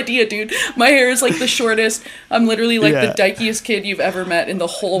had no idea, dude. My hair is like the shortest. I'm literally like the dykiest kid you've ever met in the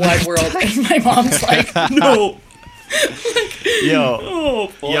whole wide world. And my mom's like, no.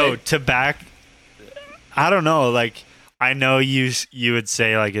 Yo, to back, I don't know, like, I know you would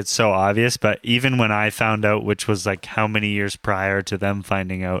say like it's so obvious, but even when I found out, which was like how many years prior to them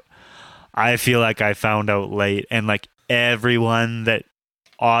finding out, I feel like I found out late, and like everyone that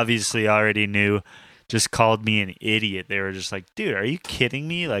obviously already knew just called me an idiot. They were just like, dude, are you kidding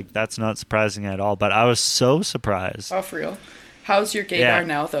me? Like, that's not surprising at all. But I was so surprised. Oh, for real? How's your gaydar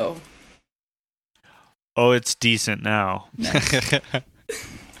now, though? Oh, it's decent now.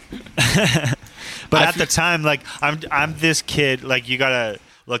 But at the time, like, I'm this kid, like, you gotta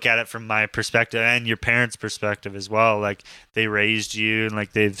look at it from my perspective and your parents' perspective as well. Like, they raised you and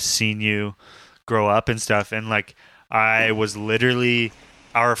like they've seen you grow up and stuff. And like, I was literally,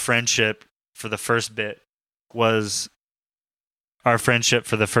 our friendship for the first bit was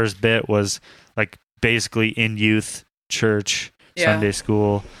like basically in youth, church, Sunday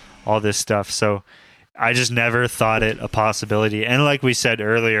school, all this stuff. So I just never thought it a possibility. And like we said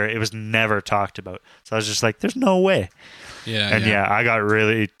earlier, it was never talked about. So I was just like, there's no way. I got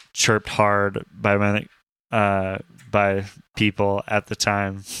really chirped hard by by people at the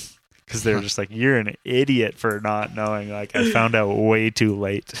time, because they were just like, you're an idiot for not knowing. Like, I found out way too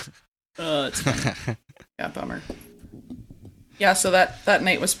late. It's fun. Yeah, bummer. Yeah, so that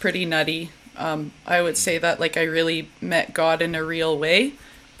night was pretty nutty. I would say that like I really met God in a real way,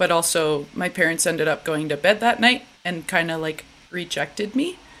 but also my parents ended up going to bed that night and kind of like rejected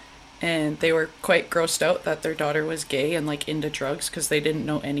me, and they were quite grossed out that their daughter was gay and like into drugs, because they didn't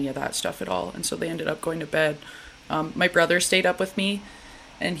know any of that stuff at all, and so they ended up going to bed. My brother stayed up with me,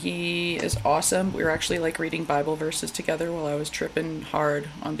 and he is awesome. We were actually like reading Bible verses together while I was tripping hard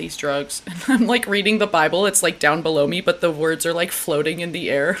on these drugs. And I'm like reading the Bible. It's like down below me, but the words are like floating in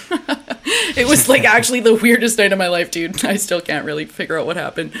the air. It was like actually the weirdest night of my life, dude. I still can't really figure out what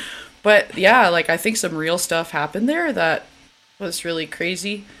happened. But yeah, like I think some real stuff happened there that was really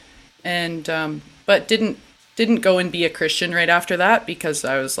crazy. And but didn't go and be a Christian right after that, because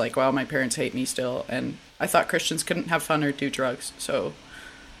I was like, wow, my parents hate me still. And I thought Christians couldn't have fun or do drugs. So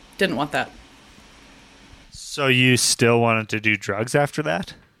didn't want that. So you still wanted to do drugs after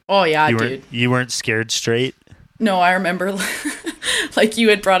that? Oh yeah, dude. You weren't scared straight? No, I remember like you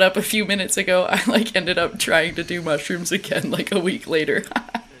had brought up a few minutes ago, I like ended up trying to do mushrooms again like a week later.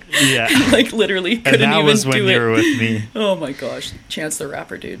 Yeah. Like literally couldn't even do it. And that was when you were with me. Oh my gosh. Chance the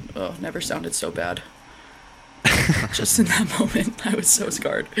Rapper, dude. Oh, never sounded so bad. Just in that moment, I was so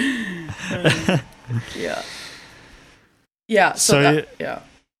scarred. Yeah. Yeah, yeah.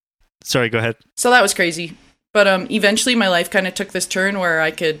 Sorry, go ahead. So that was crazy. But eventually my life kind of took this turn where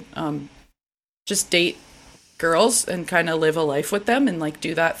I could just date girls and kind of live a life with them and like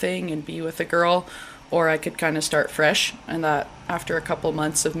do that thing and be with a girl, or I could kind of start fresh. And that after a couple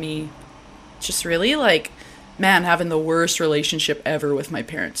months of me just really like, man, having the worst relationship ever with my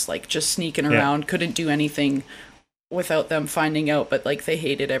parents, like just sneaking around, couldn't do anything without them finding out, but like they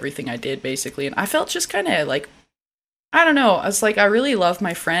hated everything I did basically. And I felt just kind of like, I don't know. I was like, I really love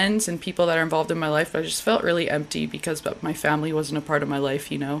my friends and people that are involved in my life, but I just felt really empty because my family wasn't a part of my life,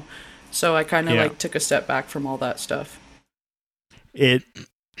 you know? So I kind of like took a step back from all that stuff.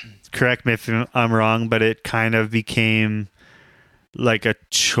 Correct me if I'm wrong, but it kind of became like a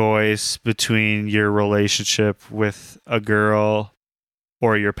choice between your relationship with a girl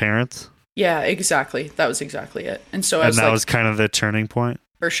or your parents. Yeah, exactly. That was exactly it. And so that was kind of the turning point.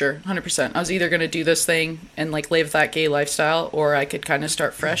 For sure, 100%. I was either going to do this thing and like live that gay lifestyle, or I could kind of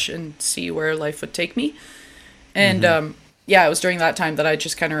start fresh and see where life would take me. And it was during that time that I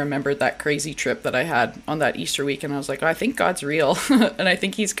just kind of remembered that crazy trip that I had on that Easter week, and I was like, oh, I think God's real, and I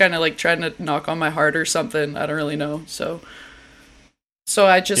think He's kind of like trying to knock on my heart or something. I don't really know. So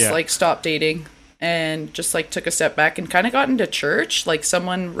I just like stopped dating and just like took a step back and kind of got into church. Like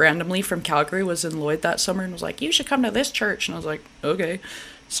someone randomly from Calgary was in Lloyd that summer and was like, you should come to this church. And I was like, okay.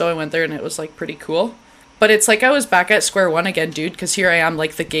 So I went there and it was like pretty cool. But it's like I was back at square one again, dude, because here I am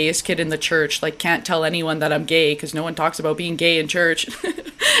like the gayest kid in the church. Like can't tell anyone that I'm gay because no one talks about being gay in church.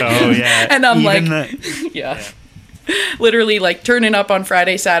 Oh, yeah. And I'm yeah. Literally like turning up on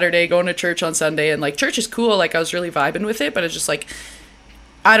Friday, Saturday, going to church on Sunday. And like church is cool. Like I was really vibing with it, but it's just like,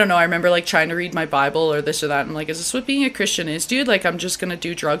 I don't know. I remember like trying to read my Bible or this or that. And like, is this what being a Christian is, dude? Like, I'm just going to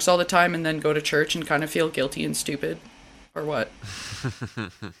do drugs all the time and then go to church and kind of feel guilty and stupid or what?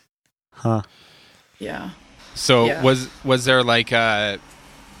 Huh. Yeah. So was there like a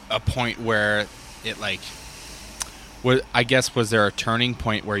point where it like was there a turning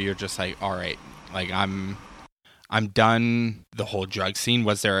point where you're just like, all right, like I'm done the whole drug scene?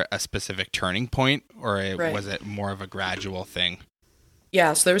 Was there a specific turning point, or was it more of a gradual thing?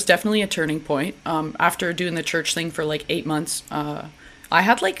 Yeah, so there was definitely a turning point. After doing the church thing for like 8 months, I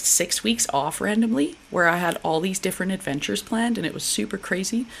had like 6 weeks off randomly where I had all these different adventures planned, and it was super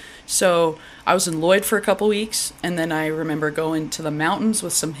crazy. So I was in Lloyd for a couple weeks, and then I remember going to the mountains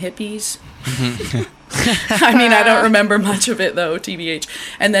with some hippies. I mean, I don't remember much of it though, TBH.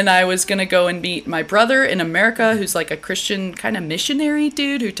 And then I was going to go and meet my brother in America, who's like a Christian kind of missionary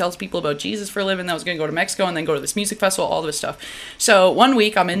dude who tells people about Jesus for a living. I was going to go to Mexico and then go to this music festival, all this stuff. So 1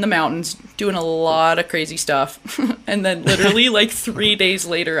 week I'm in the mountains doing a lot of crazy stuff. And then literally like 3 days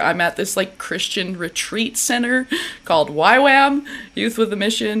later, I'm at this like Christian retreat center called YWAM, Youth with a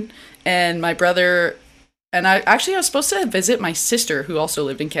Mission. And my brother... And I was supposed to visit my sister, who also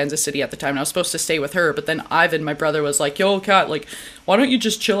lived in Kansas City at the time, and I was supposed to stay with her, but then Ivan, my brother, was like, yo, Kat, like, why don't you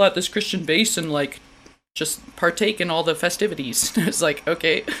just chill at this Christian base and, like, just partake in all the festivities? And I was like,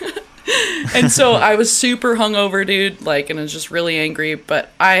 okay. And so I was super hungover, dude, like, and I was just really angry,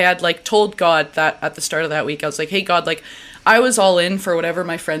 but I had, like, told God that at the start of that week, I was like, hey, God, like, I was all in for whatever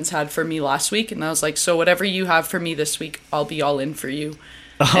my friends had for me last week, and I was like, so whatever you have for me this week, I'll be all in for you.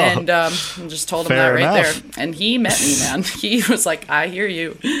 Oh, and just told him that right there. And he met me, man. He was like, I hear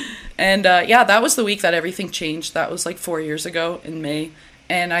you. And yeah, that was the week that everything changed. That was like 4 years ago in May.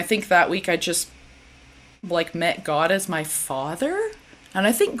 And I think that week I just like met God as my father. And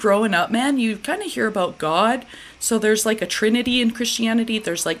I think growing up, man, you kind of hear about God. So there's like a Trinity in Christianity.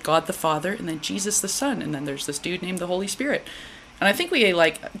 There's like God the Father, and then Jesus the Son. And then there's this dude named the Holy Spirit. And I think we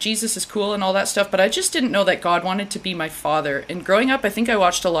like, Jesus is cool and all that stuff, but I just didn't know that God wanted to be my father. And growing up, I think I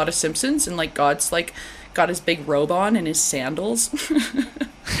watched a lot of Simpsons, and like God's like got his big robe on and his sandals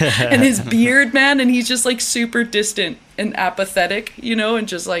and his beard, man. And he's just like super distant and apathetic, you know, and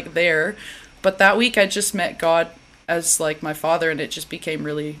just like there. But that week I just met God as like my father, and it just became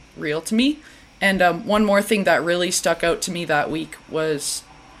really real to me. And one more thing that really stuck out to me that week was...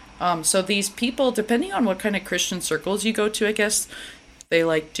 so these people, depending on what kind of Christian circles you go to, I guess, they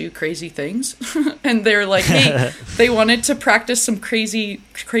like do crazy things. And they're like, hey, they wanted to practice some crazy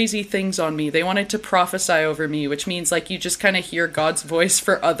things on me. They wanted to prophesy over me, which means like you just kind of hear God's voice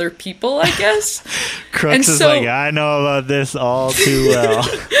for other people, I guess. Crux is like, I know about this all too well.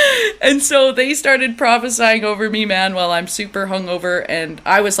 And so they started prophesying over me, man, while I'm super hungover. And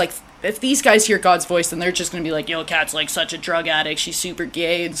I was like, if these guys hear God's voice, then they're just going to be like, yo, Kat's like such a drug addict. She's super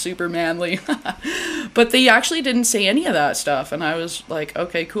gay and super manly. But they actually didn't say any of that stuff. And I was like,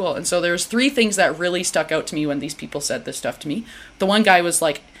 okay, cool. And so there's 3 things that really stuck out to me when these people said this stuff to me. The one guy was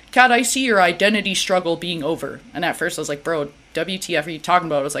like, Kat, I see your identity struggle being over. And at first I was like, bro, WTF are you talking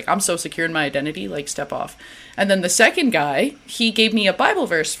about? I was like, I'm so secure in my identity, like step off. And then the second guy, he gave me a Bible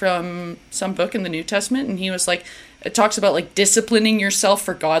verse from some book in the New Testament. And he was like, it talks about like disciplining yourself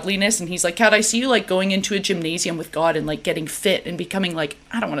for godliness. And he's like, Kat, I see you like going into a gymnasium with God and like getting fit and becoming like,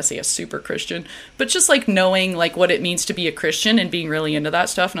 I don't want to say a super Christian, but just like knowing like what it means to be a Christian and being really into that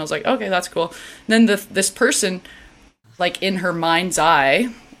stuff. And I was like, okay, that's cool. And then this person, like in her mind's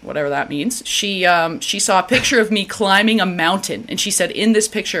eye, whatever that means, she saw a picture of me climbing a mountain, and she said, in this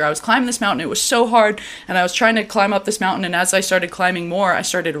picture I was climbing this mountain, it was so hard, and I was trying to climb up this mountain, and as I started climbing more, I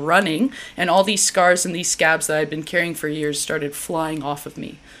started running, and all these scars and these scabs that I'd been carrying for years started flying off of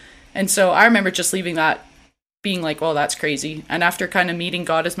me. And so I remember just leaving that, being like, well, that's crazy. And after kind of meeting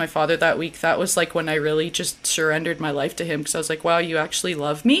God as my father that week, that was like when I really just surrendered my life to him, because I was like, wow, you actually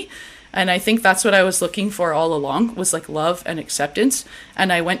love me. And I think that's what I was looking for all along, was like love and acceptance.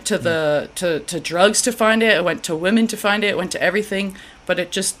 And I went to to drugs to find it. I went to women to find it. I went to everything, but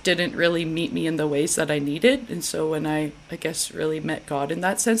it just didn't really meet me in the ways that I needed. And so when I guess really met God in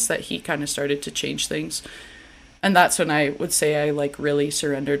that sense, that he kind of started to change things. And that's when I would say I like really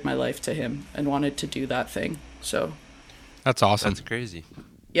surrendered my life to him and wanted to do that thing. So that's awesome. That's crazy.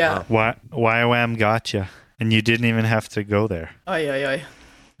 Yeah. Wow. YWAM got you, and you didn't even have to go there. Aye.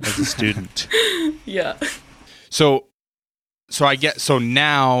 As a student. Yeah. So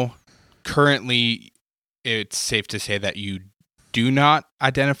now currently it's safe to say that you do not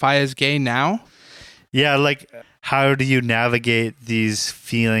identify as gay now? Yeah, like how do you navigate these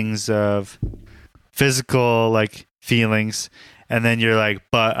feelings of physical like feelings, and then you're like,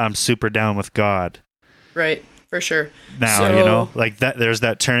 but I'm super down with God. Right, for sure. Now, you know, like that there's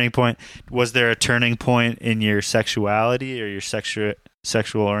that turning point. Was there a turning point in your sexuality or your sexual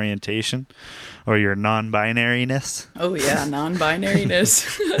orientation or your non-binariness? Oh yeah,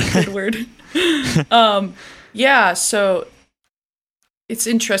 non-binariness. Good word. Yeah, so it's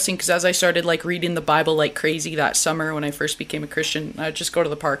interesting because as I started like reading the Bible like crazy that summer when I first became a Christian, I'd just go to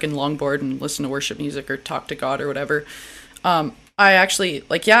the park and longboard and listen to worship music or talk to God or whatever. I actually,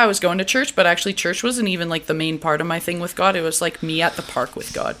 like, yeah, I was going to church, but actually church wasn't even like the main part of my thing with God. It was like me at the park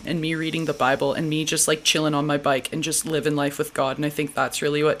with God and me reading the Bible and me just like chilling on my bike and just living life with God. And I think that's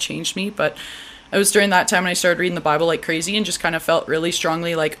really what changed me. But it was during that time when I started reading the Bible like crazy and just kind of felt really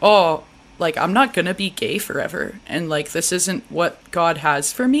strongly like, oh, like I'm not going to be gay forever. And like, this isn't what God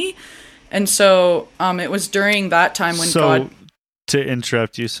has for me. And so it was during that time when God... To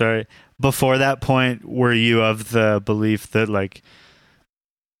interrupt you, sorry. Before that point, were you of the belief that like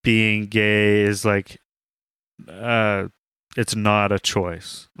being gay is like it's not a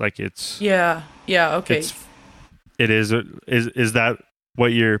choice? Like it's Yeah, okay. It is that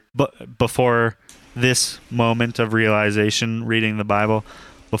what you're before this moment of realization reading the Bible,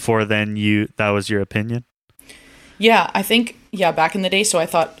 before then that was your opinion? Yeah, I think, back in the day, so I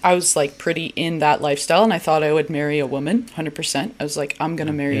thought I was like pretty in that lifestyle and I thought I would marry a woman, 100%. I was like, I'm going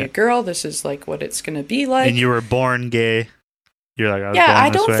to marry a girl. This is like what it's going to be like. And you were born gay. You're like,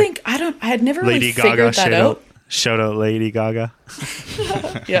 I had never Lady really Gaga, figured that out. Shout out Lady Gaga.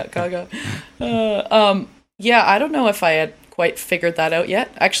 Yeah, Gaga. I don't know if I had quite figured that out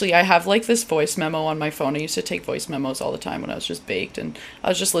yet. Actually, I have like this voice memo on my phone. I used to take voice memos all the time when I was just baked, and I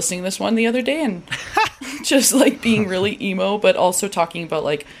was just listening to this one the other day and just like being really emo, but also talking about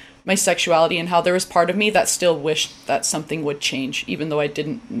like my sexuality and how there was part of me that still wished that something would change, even though I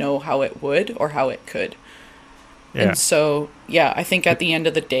didn't know how it would or how it could. Yeah. And so, I think at the end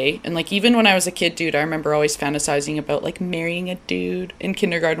of the day, and like even when I was a kid, dude, I remember always fantasizing about like marrying a dude. In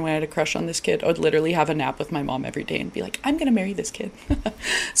kindergarten when I had a crush on this kid, I would literally have a nap with my mom every day and be like, I'm going to marry this kid.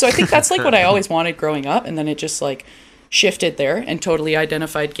 So I think that's like what I always wanted growing up. And then it just like shifted there and totally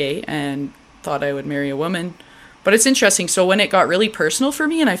identified gay and thought I would marry a woman. But it's interesting. So when it got really personal for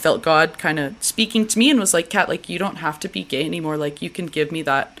me and I felt God kind of speaking to me and was like, Kat, like you don't have to be gay anymore. Like you can give me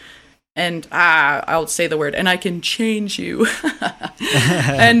that. And I'll say the word, and I can change you.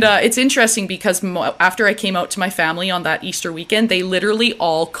 And it's interesting because after I came out to my family on that Easter weekend, they literally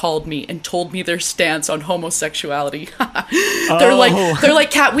all called me and told me their stance on homosexuality. They're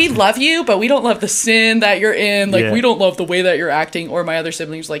like, Kat, we love you, but we don't love the sin that you're in. Like, we don't love the way that you're acting. Or my other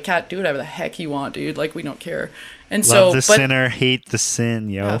siblings like, Kat, do whatever the heck you want, dude. Like, we don't care. And love the sinner, hate the sin,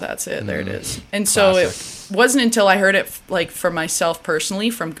 yo. Oh, that's it. There it is. And so it wasn't until I heard it like for myself personally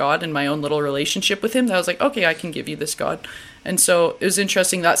from God and my own little relationship with him that I was like, okay, I can give you this, God. And so it was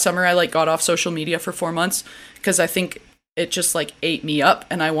interesting that summer I like got off social media for 4 months because I think it just like ate me up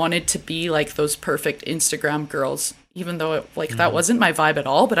and I wanted to be like those perfect Instagram girls, even though it, like that wasn't my vibe at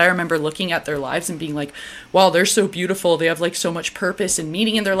all. But I remember looking at their lives and being like, wow, they're so beautiful. They have like so much purpose and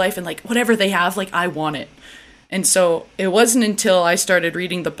meaning in their life and like whatever they have, like I want it. And so it wasn't until I started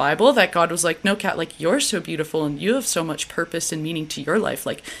reading the Bible that God was like, no, Kat, like you're so beautiful and you have so much purpose and meaning to your life.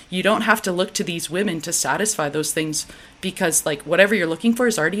 Like you don't have to look to these women to satisfy those things because like whatever you're looking for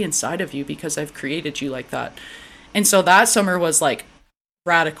is already inside of you because I've created you like that. And so that summer was like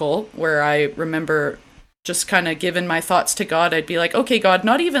radical where I remember just kind of giving my thoughts to God. I'd be like, okay, God,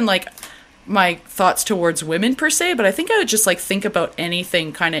 not even like my thoughts towards women per se, but I think I would just like think about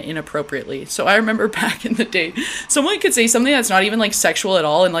anything kind of inappropriately. So I remember back in the day, someone could say something that's not even like sexual at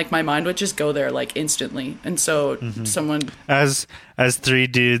all, and like my mind would just go there like instantly. And so someone as three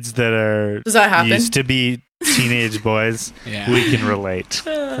dudes that are does that happen? Used to be teenage boys, we can relate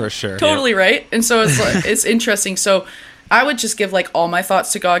for sure. Totally right. And so it's like, it's interesting. So I would just give like all my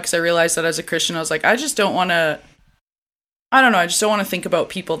thoughts to God because I realized that as a Christian, I was like, I just don't want to think about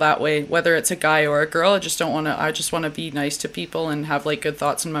people that way, whether it's a guy or a girl. I just want to be nice to people and have like good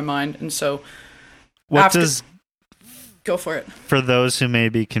thoughts in my mind. And so go for it. For those who may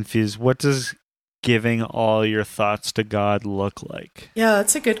be confused, what does giving all your thoughts to God look like? Yeah,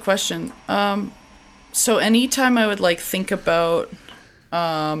 that's a good question. So anytime I would like think about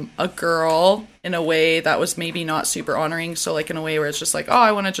a girl in a way that was maybe not super honoring, so like in a way where it's just like, oh,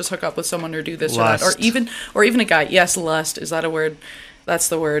 I want to just hook up with someone or do this lust. or that, or even a guy. Yes, lust, is that a word? That's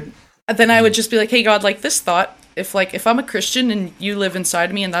the word. And then I would just be like, hey God, like this thought, if I'm a Christian and you live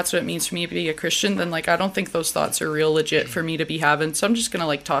inside me and that's what it means for me to be a Christian, then like I don't think those thoughts are real legit for me to be having, so I'm just gonna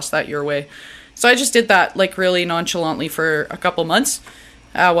like toss that your way. So I just did that like really nonchalantly for a couple months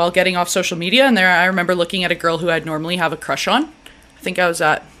while getting off social media. And there I remember looking at a girl who I'd normally have a crush on. I think I was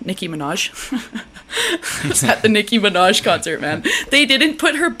at Nicki Minaj. I was at the Nicki Minaj concert, man. They didn't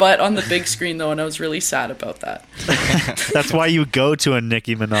put her butt on the big screen, though, and I was really sad about that. That's why you go to a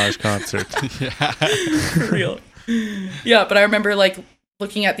Nicki Minaj concert. For real. Yeah, but I remember, like,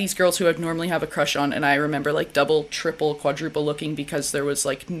 looking at these girls who I'd normally have a crush on, and I remember like double, triple, quadruple looking because there was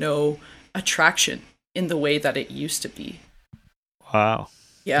like no attraction in the way that it used to be. Wow.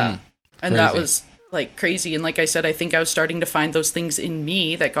 Yeah. And crazy. that was like crazy. And like I said, I think I was starting to find those things in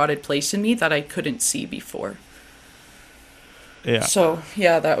me that God had placed in me that I couldn't see before. Yeah. So,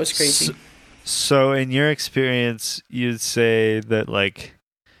 yeah, that was crazy. So in your experience, you'd say that like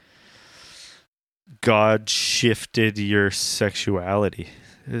God shifted your sexuality.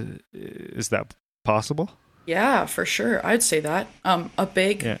 Is that possible? Yeah, for sure. I'd say that.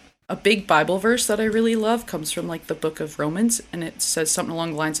 A big Bible verse that I really love comes from like the book of Romans, and it says something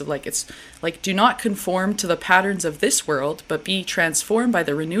along the lines of like, it's like, do not conform to the patterns of this world, but be transformed by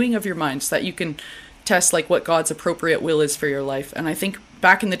the renewing of your mind, so that you can test like what God's appropriate will is for your life. And I think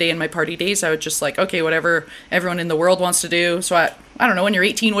back in the day, in my party days, I would just like, okay, whatever everyone in the world wants to do. So I don't know, when you're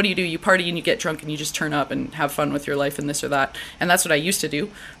 18, what do? You party and you get drunk and you just turn up and have fun with your life and this or that. And that's what I used to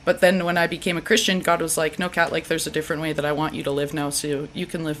do. But then when I became a Christian, God was like, no, Kat, like there's a different way that I want you to live now. So you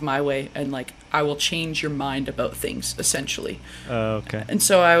can live my way, and like I will change your mind about things, essentially. Okay. And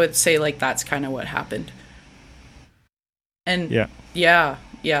so I would say like that's kind of what happened. And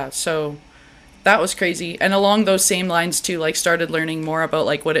yeah. So that was crazy. And along those same lines too, like started learning more about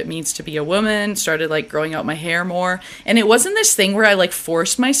like what it means to be a woman, started like growing out my hair more. And it wasn't this thing where I like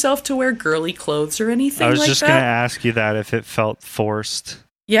forced myself to wear girly clothes or anything like that. I was just going to ask you that, if it felt forced.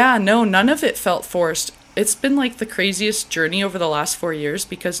 Yeah, no, none of it felt forced. It's been like the craziest journey over the last 4 years,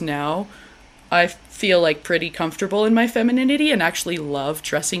 because now I feel like pretty comfortable in my femininity and actually love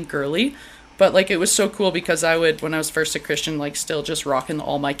dressing girly. But like it was so cool because I would, when I was first a Christian, like still just rocking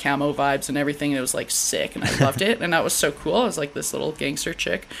all my camo vibes and everything. It was like sick, and I loved it, and that was so cool. I was like this little gangster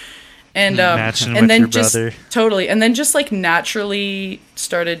chick, and matching and with then your just brother. totally, and then just like naturally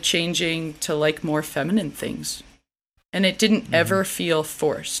started changing to like more feminine things, and it didn't ever feel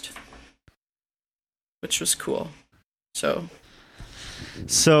forced, which was cool. So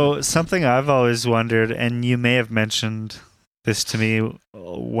something I've always wondered, and you may have mentioned this to me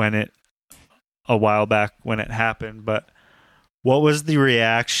a while back when it happened, but what was the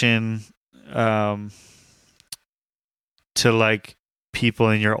reaction to like people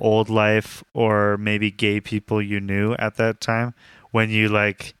in your old life, or maybe gay people you knew at that time, when you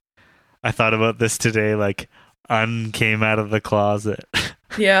like, I thought about this today, like came out of the closet?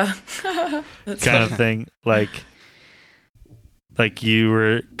 yeah. Kind of thing, like you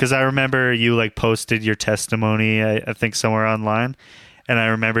were, because I remember you like posted your testimony, I think somewhere online. And I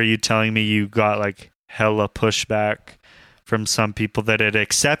remember you telling me you got like hella pushback from some people that had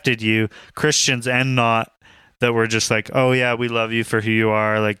accepted you, Christians and not, that were just like, oh yeah, we love you for who you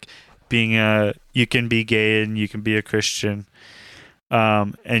are. Like you can be gay and you can be a Christian.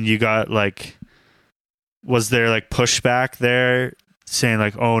 And you got like, was there like pushback there saying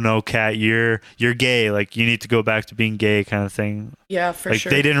like, oh no, Kat, you're gay. Like you need to go back to being gay, kind of thing? Yeah, for like, sure.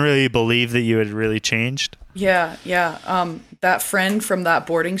 They didn't really believe that you had really changed. Yeah. That friend from that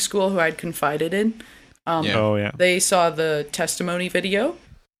boarding school who I'd confided in, they saw the testimony video,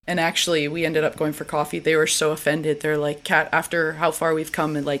 and actually we ended up going for coffee. They were so offended. They're like, Kat, after how far we've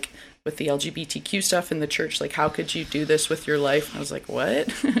come and like with the LGBTQ stuff in the church, like how could you do this with your life? And I was like,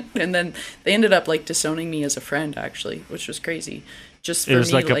 what? And then they ended up like disowning me as a friend, actually, which was crazy. Just for it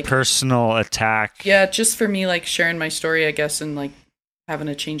was me, like a personal attack. Yeah, just for me, like sharing my story, I guess, and like having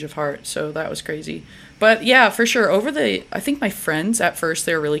a change of heart. So that was crazy. But yeah, for sure. I think my friends at first,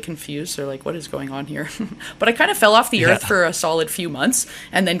 they were really confused. They're like, what is going on here? But I kind of fell off the earth for a solid few months,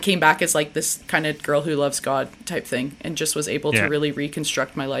 and then came back as like this kind of girl who loves God type thing, and just was able to really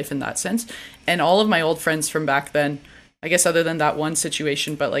reconstruct my life in that sense. And all of my old friends from back then, I guess other than that one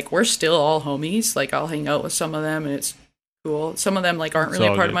situation, but like we're still all homies. Like I'll hang out with some of them, and it's cool. Some of them like aren't really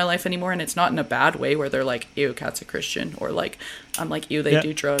a part of my life anymore, and it's not in a bad way where they're like, ew, Kat's a Christian, or like I'm like, ew, they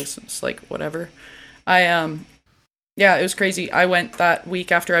do drugs. It's like whatever. It was crazy. I went that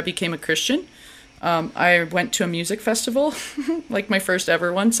week after I became a Christian. I went to a music festival, like my first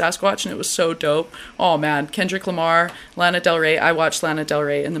ever one, Sasquatch, and it was so dope. Oh man, Kendrick Lamar, Lana Del Rey. I watched Lana Del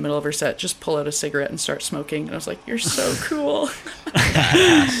Rey in the middle of her set just pull out a cigarette and start smoking. And I was like, you're so cool.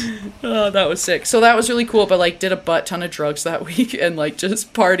 Oh, that was sick. So that was really cool, but like did a butt ton of drugs that week and like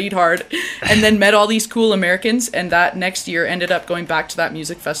just partied hard, and then met all these cool Americans. And that next year ended up going back to that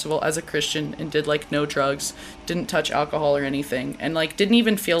music festival as a Christian and did like no drugs, didn't touch alcohol or anything, and like didn't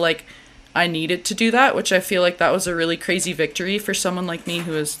even feel like I needed to do that, which I feel like that was a really crazy victory for someone like me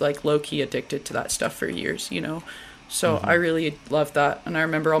who is like low-key addicted to that stuff for years, you know? So I really loved that. And I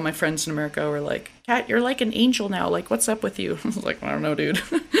remember all my friends in America were like, Kat, you're like an angel now. Like, what's up with you? I was like, I don't know, dude.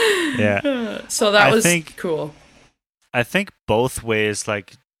 Yeah. So that was cool. I think both ways,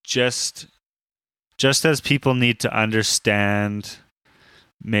 like just as people need to understand,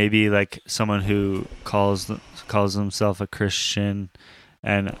 maybe like someone who calls himself a Christian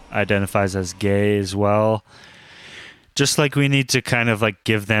and identifies as gay as well, just like we need to kind of like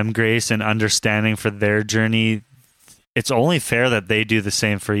give them grace and understanding for their journey. It's only fair that they do the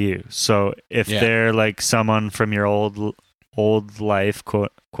same for you. So if they're like someone from your old life,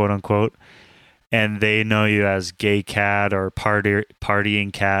 quote unquote, and they know you as gay Kat or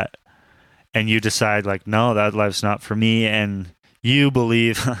partying Kat, and you decide like, no, that life's not for me, and you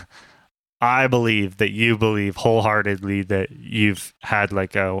believe, I believe that you believe wholeheartedly that you've had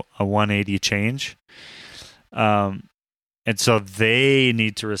like a 180 change. And so they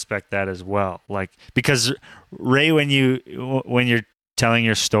need to respect that as well. Like, because Ray, when you're telling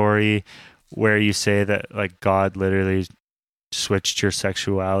your story where you say that like God literally switched your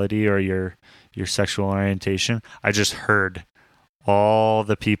sexuality or your sexual orientation, I just heard all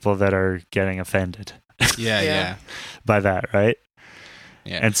the people that are getting offended. Yeah. by that, right?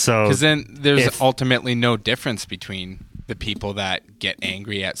 Yeah. And so, because then there's ultimately no difference between the people that get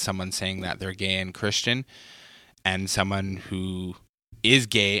angry at someone saying that they're gay and Christian and someone who is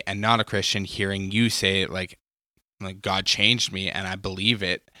gay and not a Christian hearing you say like God changed me and I believe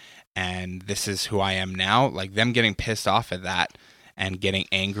it and this is who I am now. Like them getting pissed off at that and getting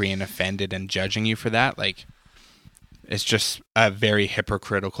angry and offended and judging you for that, like it's just a very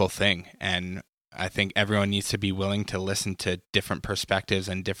hypocritical thing. And I think everyone needs to be willing to listen to different perspectives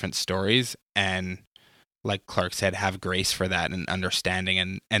and different stories. And like Clark said, have grace for that and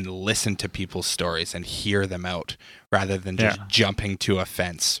understanding and listen to people's stories and hear them out rather than just jumping to a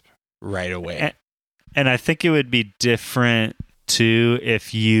fence right away. And I think it would be different too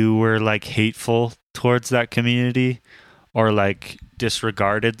if you were like hateful towards that community or like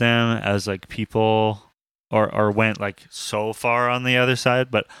disregarded them as like people or went like so far on the other side.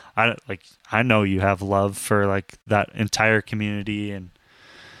 But I know you have love for like that entire community and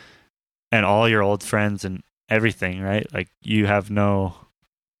all your old friends and everything, right? Like you have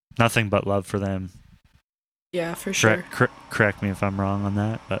nothing but love for them. Yeah, for sure. Correct me if I'm wrong on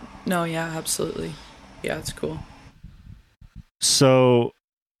that, but no, yeah, absolutely. Yeah, it's cool. So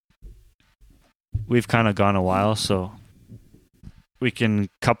we've kind of gone a while, so we can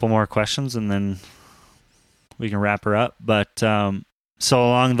couple more questions and then we can wrap her up. But so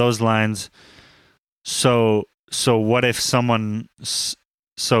along those lines, so what if someone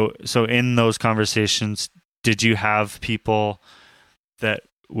so in those conversations, did you have people that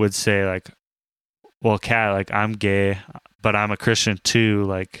would say like, well, Kat, like I'm gay, but I'm a Christian too,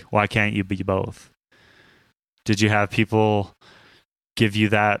 like why can't you be both? Did you have people give you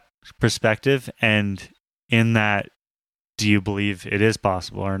that perspective? And in that, do you believe it is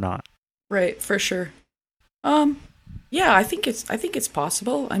possible or not? Right, for sure. Yeah, I think it's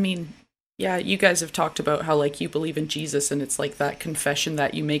possible. I mean, yeah, you guys have talked about how like you believe in Jesus and it's like that confession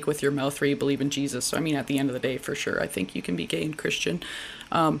that you make with your mouth where you believe in Jesus. So I mean, at the end of the day, for sure, I think you can be gay and Christian.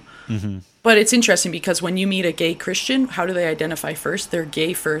 But it's interesting because when you meet a gay Christian, how do they identify first? They're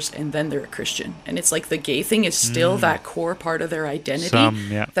gay first and then they're a Christian. And it's like the gay thing is still that core part of their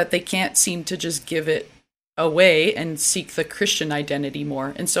identity that they can't seem to just give it away and seek the Christian identity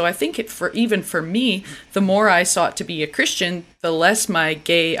more. And so I think even for me, the more I sought to be a Christian, the less my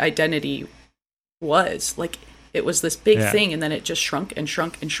gay identity was. Like it was this big thing and then it just shrunk and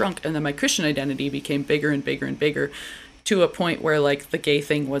shrunk and shrunk. And then my Christian identity became bigger and bigger and bigger to a point where like the gay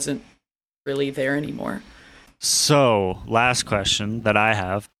thing wasn't really there anymore. So last question that I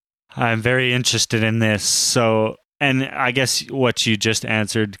have, I'm very interested in this. So, and I guess what you just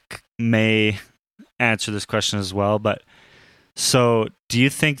answered may answer this question as well, but so do you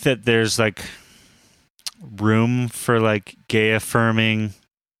think that there's like room for like gay affirming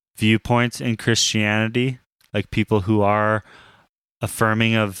viewpoints in Christianity, like people who are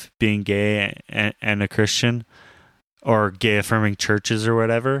affirming of being gay and a Christian, or gay affirming churches or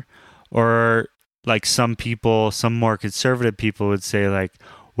whatever? Or like some more conservative people would say like,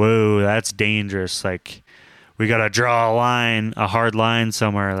 whoa, that's dangerous, like we gotta draw a hard line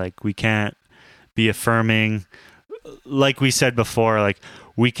somewhere, like we can't be affirming. Like we said before, like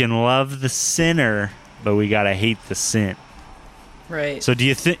we can love the sinner, but we gotta hate the sin. Right. So do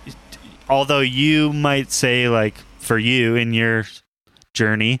you think, although you might say like for you in your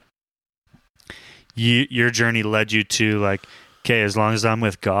journey, your journey led you to like, okay, as long as I'm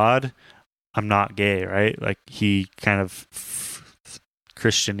with God, I'm not gay, right? Like he kind of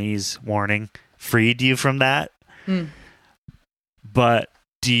Christianese warning freed you from that. But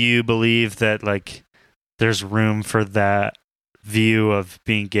do you believe that like there's room for that view of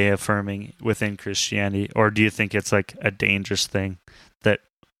being gay affirming within Christianity, or do you think it's like a dangerous thing that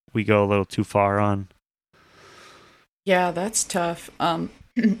we go a little too far on? Yeah, that's tough.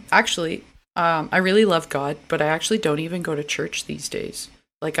 Actually, I really love God, but I actually don't even go to church these days.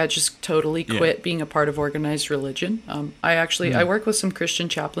 Like, I just totally quit being a part of organized religion. I work with some Christian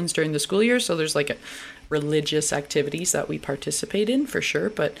chaplains during the school year, so there's like religious activities that we participate in for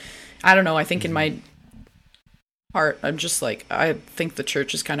sure. But I don't know. I think in my heart, I'm just like, I think the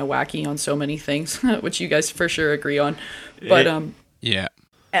church is kind of wacky on so many things, which you guys for sure agree on. But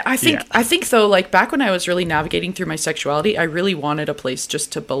I think though, like back when I was really navigating through my sexuality, I really wanted a place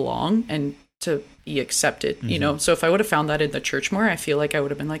just to belong and to be accepted, you know? So if I would have found that in the church more, I feel like I would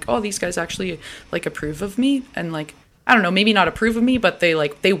have been like, oh, these guys actually like approve of me. And like, I don't know, maybe not approve of me, but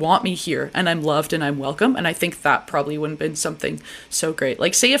they want me here and I'm loved and I'm welcome. And I think that probably wouldn't have been something so great.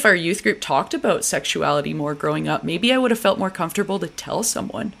 Like say if our youth group talked about sexuality more growing up, maybe I would have felt more comfortable to tell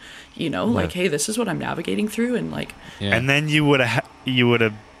someone, you know, like, hey, this is what I'm navigating through. And like, and then you would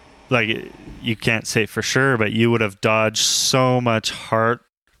have like, you can't say for sure, but you would have dodged so much heartache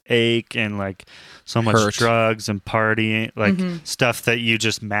and like so much drugs and partying, like stuff that you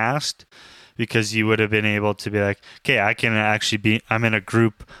just masked, because you would have been able to be like, okay, I can actually I'm in a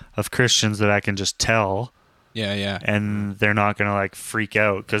group of Christians that I can just tell. Yeah. And they're not going to like freak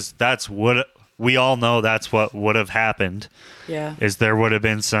out, because that's what we all know, that's what would have happened. Yeah. Is there would have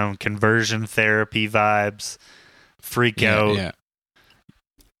been some conversion therapy vibes, freak out. Yeah.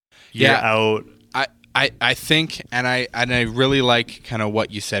 You're out. I think, and I really like kind of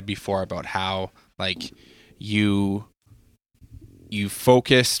what you said before about how like you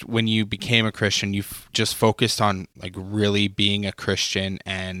focused when you became a Christian, you just focused on like really being a Christian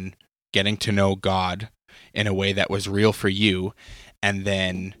and getting to know God in a way that was real for you, and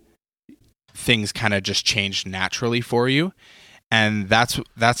then things kind of just changed naturally for you. And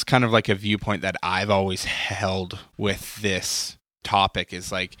that's kind of like a viewpoint that I've always held with this topic,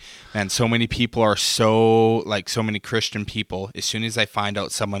 is like, man, so many people are so many Christian people, as soon as they find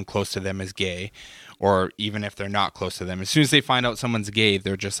out someone close to them is gay, or even if they're not close to them, as soon as they find out someone's gay,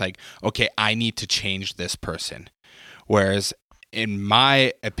 they're just like, okay, I need to change this person. Whereas in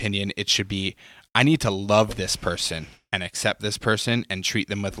my opinion, it should be, I need to love this person and accept this person and treat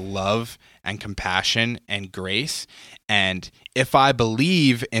them with love and compassion and grace. And if I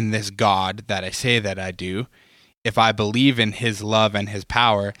believe in this God that I say that I do, if I believe in his love and his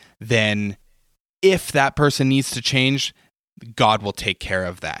power, then if that person needs to change, God will take care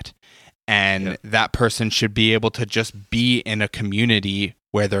of that. And that person should be able to just be in a community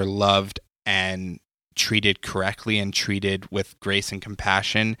where they're loved and treated correctly and treated with grace and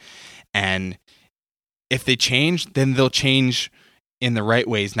compassion. And if they change, then they'll change in the right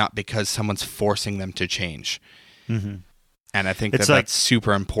ways, not because someone's forcing them to change. Mm-hmm. And I think that's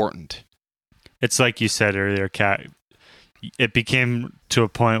super important. It's like you said earlier, Kat, it became to a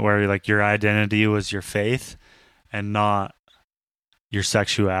point where like your identity was your faith and not your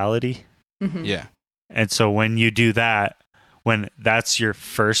sexuality. Mm-hmm. Yeah. And so when you do that, when that's your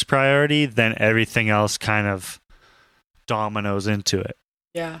first priority, then everything else kind of dominoes into it.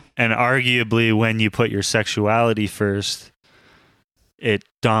 Yeah. And arguably when you put your sexuality first, it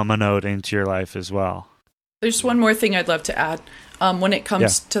dominoed into your life as well. There's one more thing I'd love to add. When it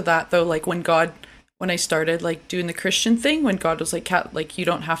comes to that though, like when I started like doing the Christian thing, when God was like, Kat, like you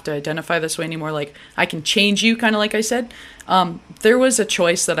don't have to identify this way anymore. Like I can change you, kind of like I said. There was a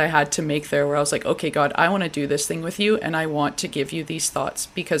choice that I had to make there where I was like, okay, God, I want to do this thing with you. And I want to give you these thoughts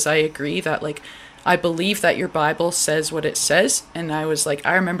because I agree that like, I believe that your Bible says what it says. And I was like,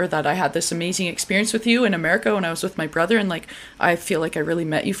 I remember that I had this amazing experience with you in America when I was with my brother. And like, I feel like I really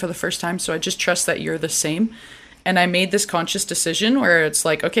met you for the first time. So I just trust that you're the same. And I made this conscious decision where it's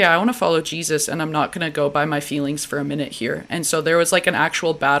like, okay, I want to follow Jesus and I'm not going to go by my feelings for a minute here. And so there was like an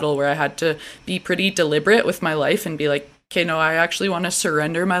actual battle where I had to be pretty deliberate with my life and be like, okay, no, I actually want to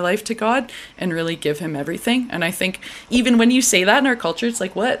surrender my life to God and really give him everything. And I think even when you say that in our culture, it's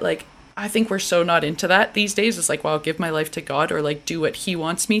like, what? Like, I think we're so not into that these days. It's like, well, I'll give my life to God or like do what he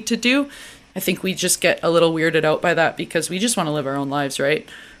wants me to do. I think we just get a little weirded out by that because we just want to live our own lives, right?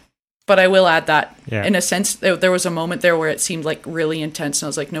 But I will add that in a sense, there was a moment there where it seemed like really intense. And I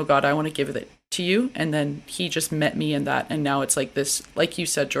was like, no, God, I want to give it to you. And then he just met me in that. And now it's like this, like you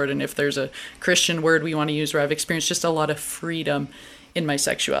said, Jordan, if there's a Christian word we want to use, where I've experienced just a lot of freedom in my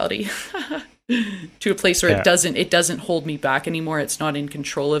sexuality to a place where it doesn't hold me back anymore. It's not in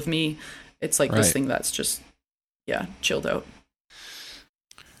control of me. It's like this thing that's just, chilled out.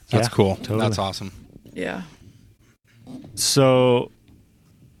 That's cool. Totally. That's awesome. Yeah. So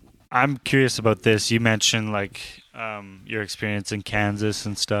I'm curious about this. You mentioned like your experience in Kansas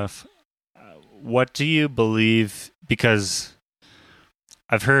and stuff, what do you believe? Because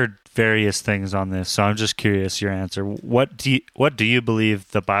I've heard various things on this, so I'm just curious your answer. What do you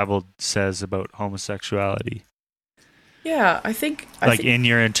believe the Bible says about homosexuality? Yeah, I think in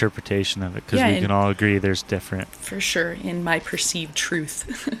your interpretation of it, because we can all agree there's different. For sure, in my perceived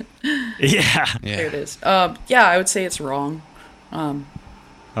truth. Yeah. There it is. Yeah, I would say it's wrong.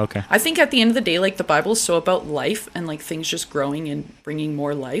 Okay. I think at the end of the day, like, the Bible is so about life and, like, things just growing and bringing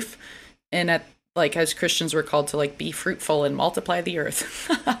more life. And as Christians, we're called to, like, be fruitful and multiply the earth,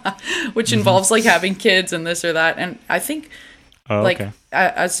 which involves, like, having kids and this or that. And I think, I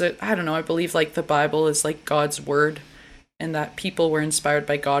don't know, I believe, like, the Bible is, like, God's word, and that people were inspired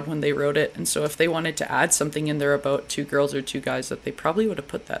by God when they wrote it. And so if they wanted to add something in there about two girls or two guys, that they probably would have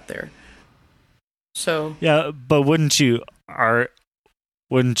put that there. So yeah, but wouldn't you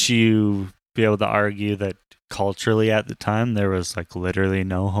be able to argue that culturally at the time there was, like, literally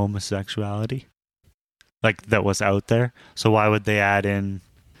no homosexuality, like, that was out there? So why would they add in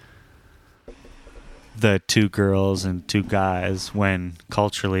the two girls and two guys when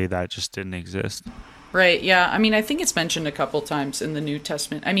culturally that just didn't exist? Right, yeah. I mean, I think it's mentioned a couple times in the New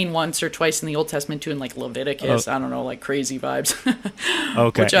Testament. I mean, once or twice in the Old Testament too, in, like, Leviticus. I don't know, like, crazy vibes.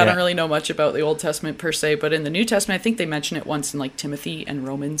 Okay, which I don't really know much about the Old Testament per se, but in the New Testament, I think they mention it once in, like, Timothy and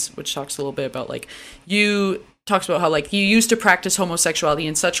Romans, which talks a little bit about, like, talks about how, like, you used to practice homosexuality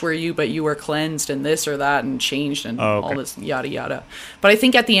and such were you, but you were cleansed and this or that and changed and all this yada yada. But I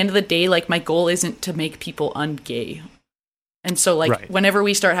think at the end of the day, like, my goal isn't to make people ungay. And so, like, whenever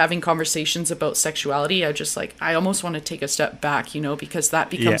we start having conversations about sexuality, I almost want to take a step back, because that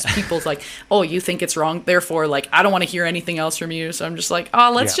becomes people's, like, oh, you think it's wrong, therefore, like, I don't want to hear anything else from you. So I'm just like,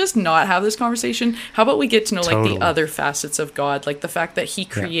 let's just not have this conversation. How about we get to know, like, the other facets of God, like the fact that he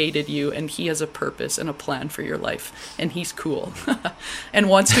created you and he has a purpose and a plan for your life and he's cool and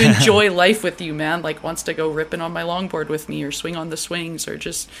wants to enjoy life with you, man. Like, wants to go ripping on my longboard with me or swing on the swings or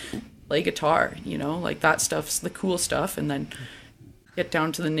just play guitar, like, that stuff's the cool stuff, and then get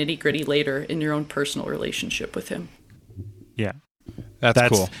down to the nitty gritty later in your own personal relationship with him. Yeah, that's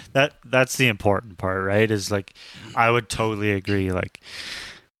cool. That's the important part, right? Is, like, I would totally agree. Like,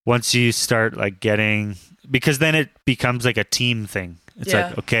 once you start, like, getting, because then it becomes like a team thing. It's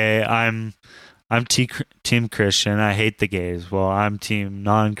like, okay, I'm team Christian. I hate the gays. Well, I'm team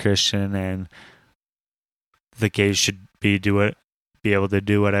non-Christian, and the gays should be able to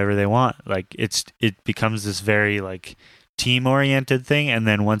do whatever they want. Like, it becomes this very, like, team oriented thing. And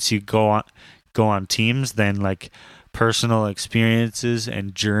then once you go on teams, then, like, personal experiences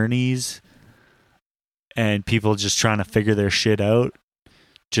and journeys and people just trying to figure their shit out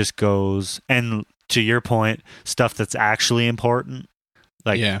just goes, and to your point, stuff that's actually important,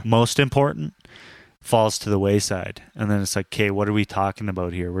 like most important, falls to the wayside. And then it's like, okay, what are we talking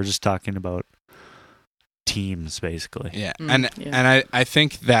about here? We're just talking about teams, basically. And I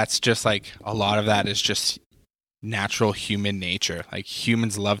think that's just, like, a lot of that is just natural human nature. Like,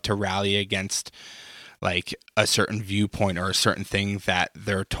 humans love to rally against, like, a certain viewpoint or a certain thing that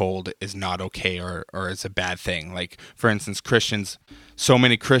they're told is not okay or is a bad thing. Like, for instance, Christians,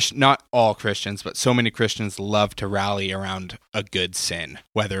 not all Christians, but so many Christians love to rally around a good sin,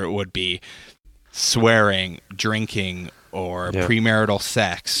 whether it would be swearing, drinking, or premarital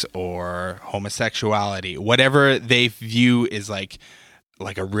sex, or homosexuality, whatever they view is like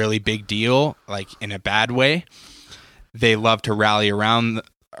a really big deal, like, in a bad way. They love to rally around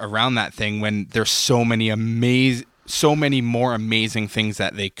that thing when there's so many more amazing things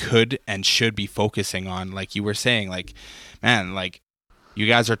that they could and should be focusing on. Like you were saying, like, man, like, you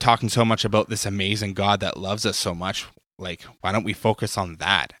guys are talking so much about this amazing God that loves us so much. Like, why don't we focus on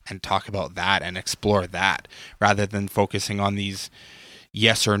that and talk about that and explore that rather than focusing on these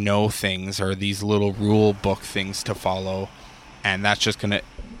yes or no things or these little rule book things to follow? And that's just going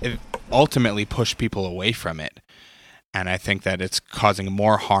to ultimately push people away from it. And I think that it's causing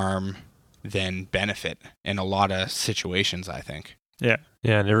more harm than benefit in a lot of situations, I think. Yeah,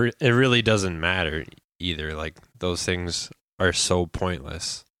 and it really doesn't matter either. Like, those things are so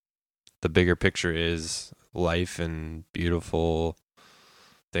pointless. The bigger picture is life and beautiful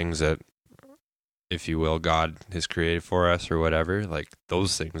things that, if you will, God has created for us or whatever. Like,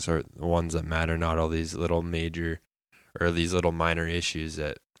 those things are the ones that matter, not all these little major or these little minor issues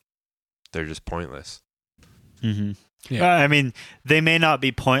that they're just pointless. Mm-hmm. Yeah. I mean, they may not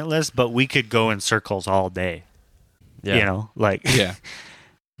be pointless, but we could go in circles all day. Yeah. Yeah.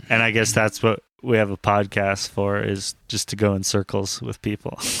 And I guess that's what we have a podcast for, is just to go in circles with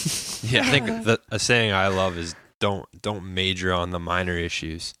people. Yeah, I think a saying I love is don't major on the minor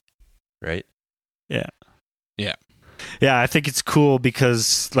issues, right? Yeah. Yeah. Yeah, I think it's cool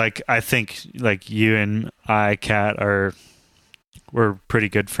because, like, I think, like, you and I, Kat, we're pretty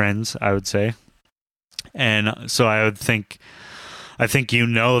good friends, I would say. And so I think you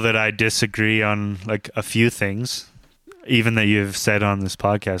know that I disagree on, like, a few things, even that you've said on this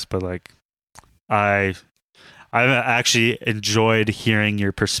podcast, but, like, I've actually enjoyed hearing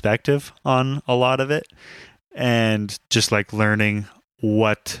your perspective on a lot of it and just, like, learning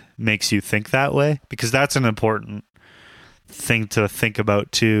what makes you think that way, because that's an important thing to think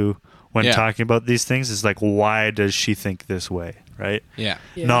about too when talking about these things, is like, why does she think this way, right? Yeah.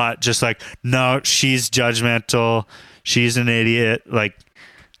 Not just like, no, she's judgmental, she's an idiot. Like,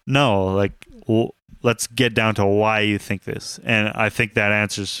 no, like, let's get down to why you think this. And I think that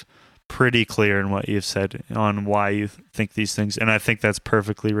answer's pretty clear in what you've said on why you think these things, and I think that's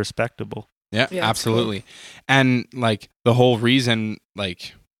perfectly respectable. Yeah, absolutely. Cool. And like the whole reason,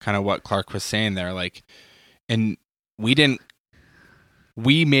 like kind of what Clark was saying there, like, and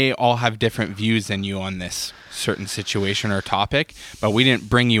we may all have different views than you on this certain situation or topic, but we didn't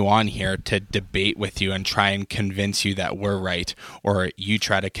bring you on here to debate with you and try and convince you that we're right, or you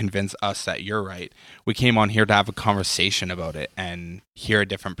try to convince us that you're right. We came on here to have a conversation about it and hear a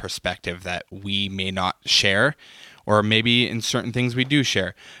different perspective that we may not share, or maybe in certain things we do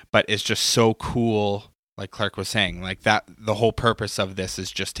share. But it's just so cool, like Clark was saying, like that the whole purpose of this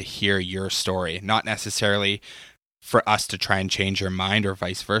is just to hear your story, not necessarily for us to try and change your mind or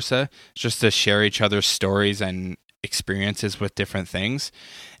vice versa. It's just to share each other's stories and experiences with different things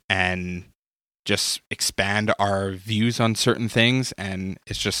and just expand our views on certain things. And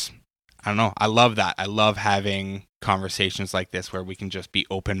it's just, I don't know, I love that. I love having conversations like this where we can just be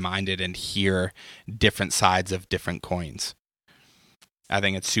open-minded and hear different sides of different coins. I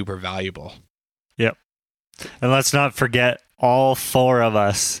think it's super valuable. Yep. And let's not forget, all four of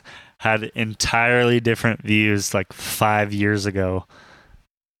us had entirely different views like 5 years ago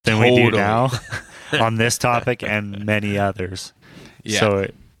than we do now on this topic and many others. Yeah. So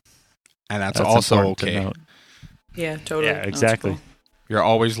and that's also okay. Yeah, totally. Yeah, exactly. Cool. You're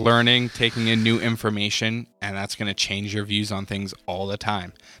always learning, taking in new information, and that's going to change your views on things all the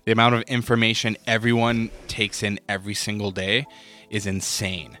time. The amount of information everyone takes in every single day is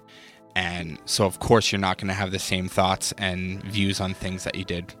insane. And so, of course, you're not going to have the same thoughts and views on things that you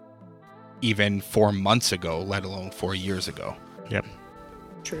did even 4 months ago, let alone 4 years ago. Yep.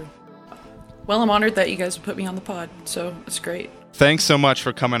 True. Well, I'm honored that you guys put me on the pod, so it's great. Thanks so much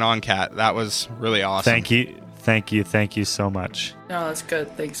for coming on, Kat. That was really awesome. Thank you so much. No, that's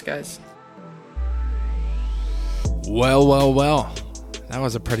good. Thanks, guys. Well. That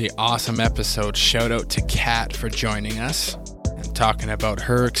was a pretty awesome episode. Shout out to Kat for joining us and talking about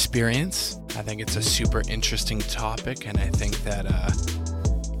her experience. I think it's a super interesting topic, and I think that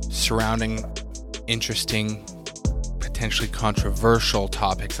surrounding interesting, potentially controversial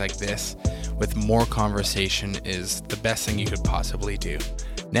topics like this with more conversation is the best thing you could possibly do.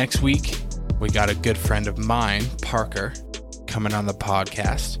 Next week, we got a good friend of mine, Parker, coming on the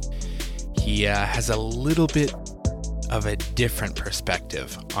podcast. He has a little bit of a different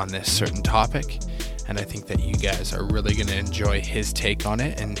perspective on this certain topic, and I think that you guys are really going to enjoy his take on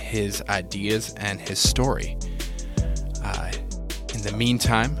it and his ideas and his story. In the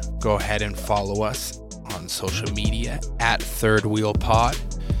meantime, go ahead and follow us on social media at Third Wheel Pod.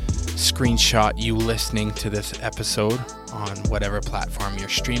 Screenshot you listening to this episode on whatever platform you're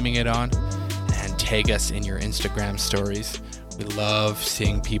streaming it on, and tag us in your Instagram stories. We love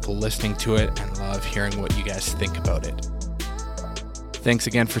seeing people listening to it and love hearing what you guys think about it. Thanks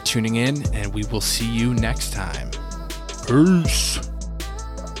again for tuning in, and we will see you next time. Peace.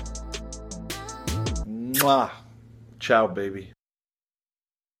 Mwah. Ciao, baby.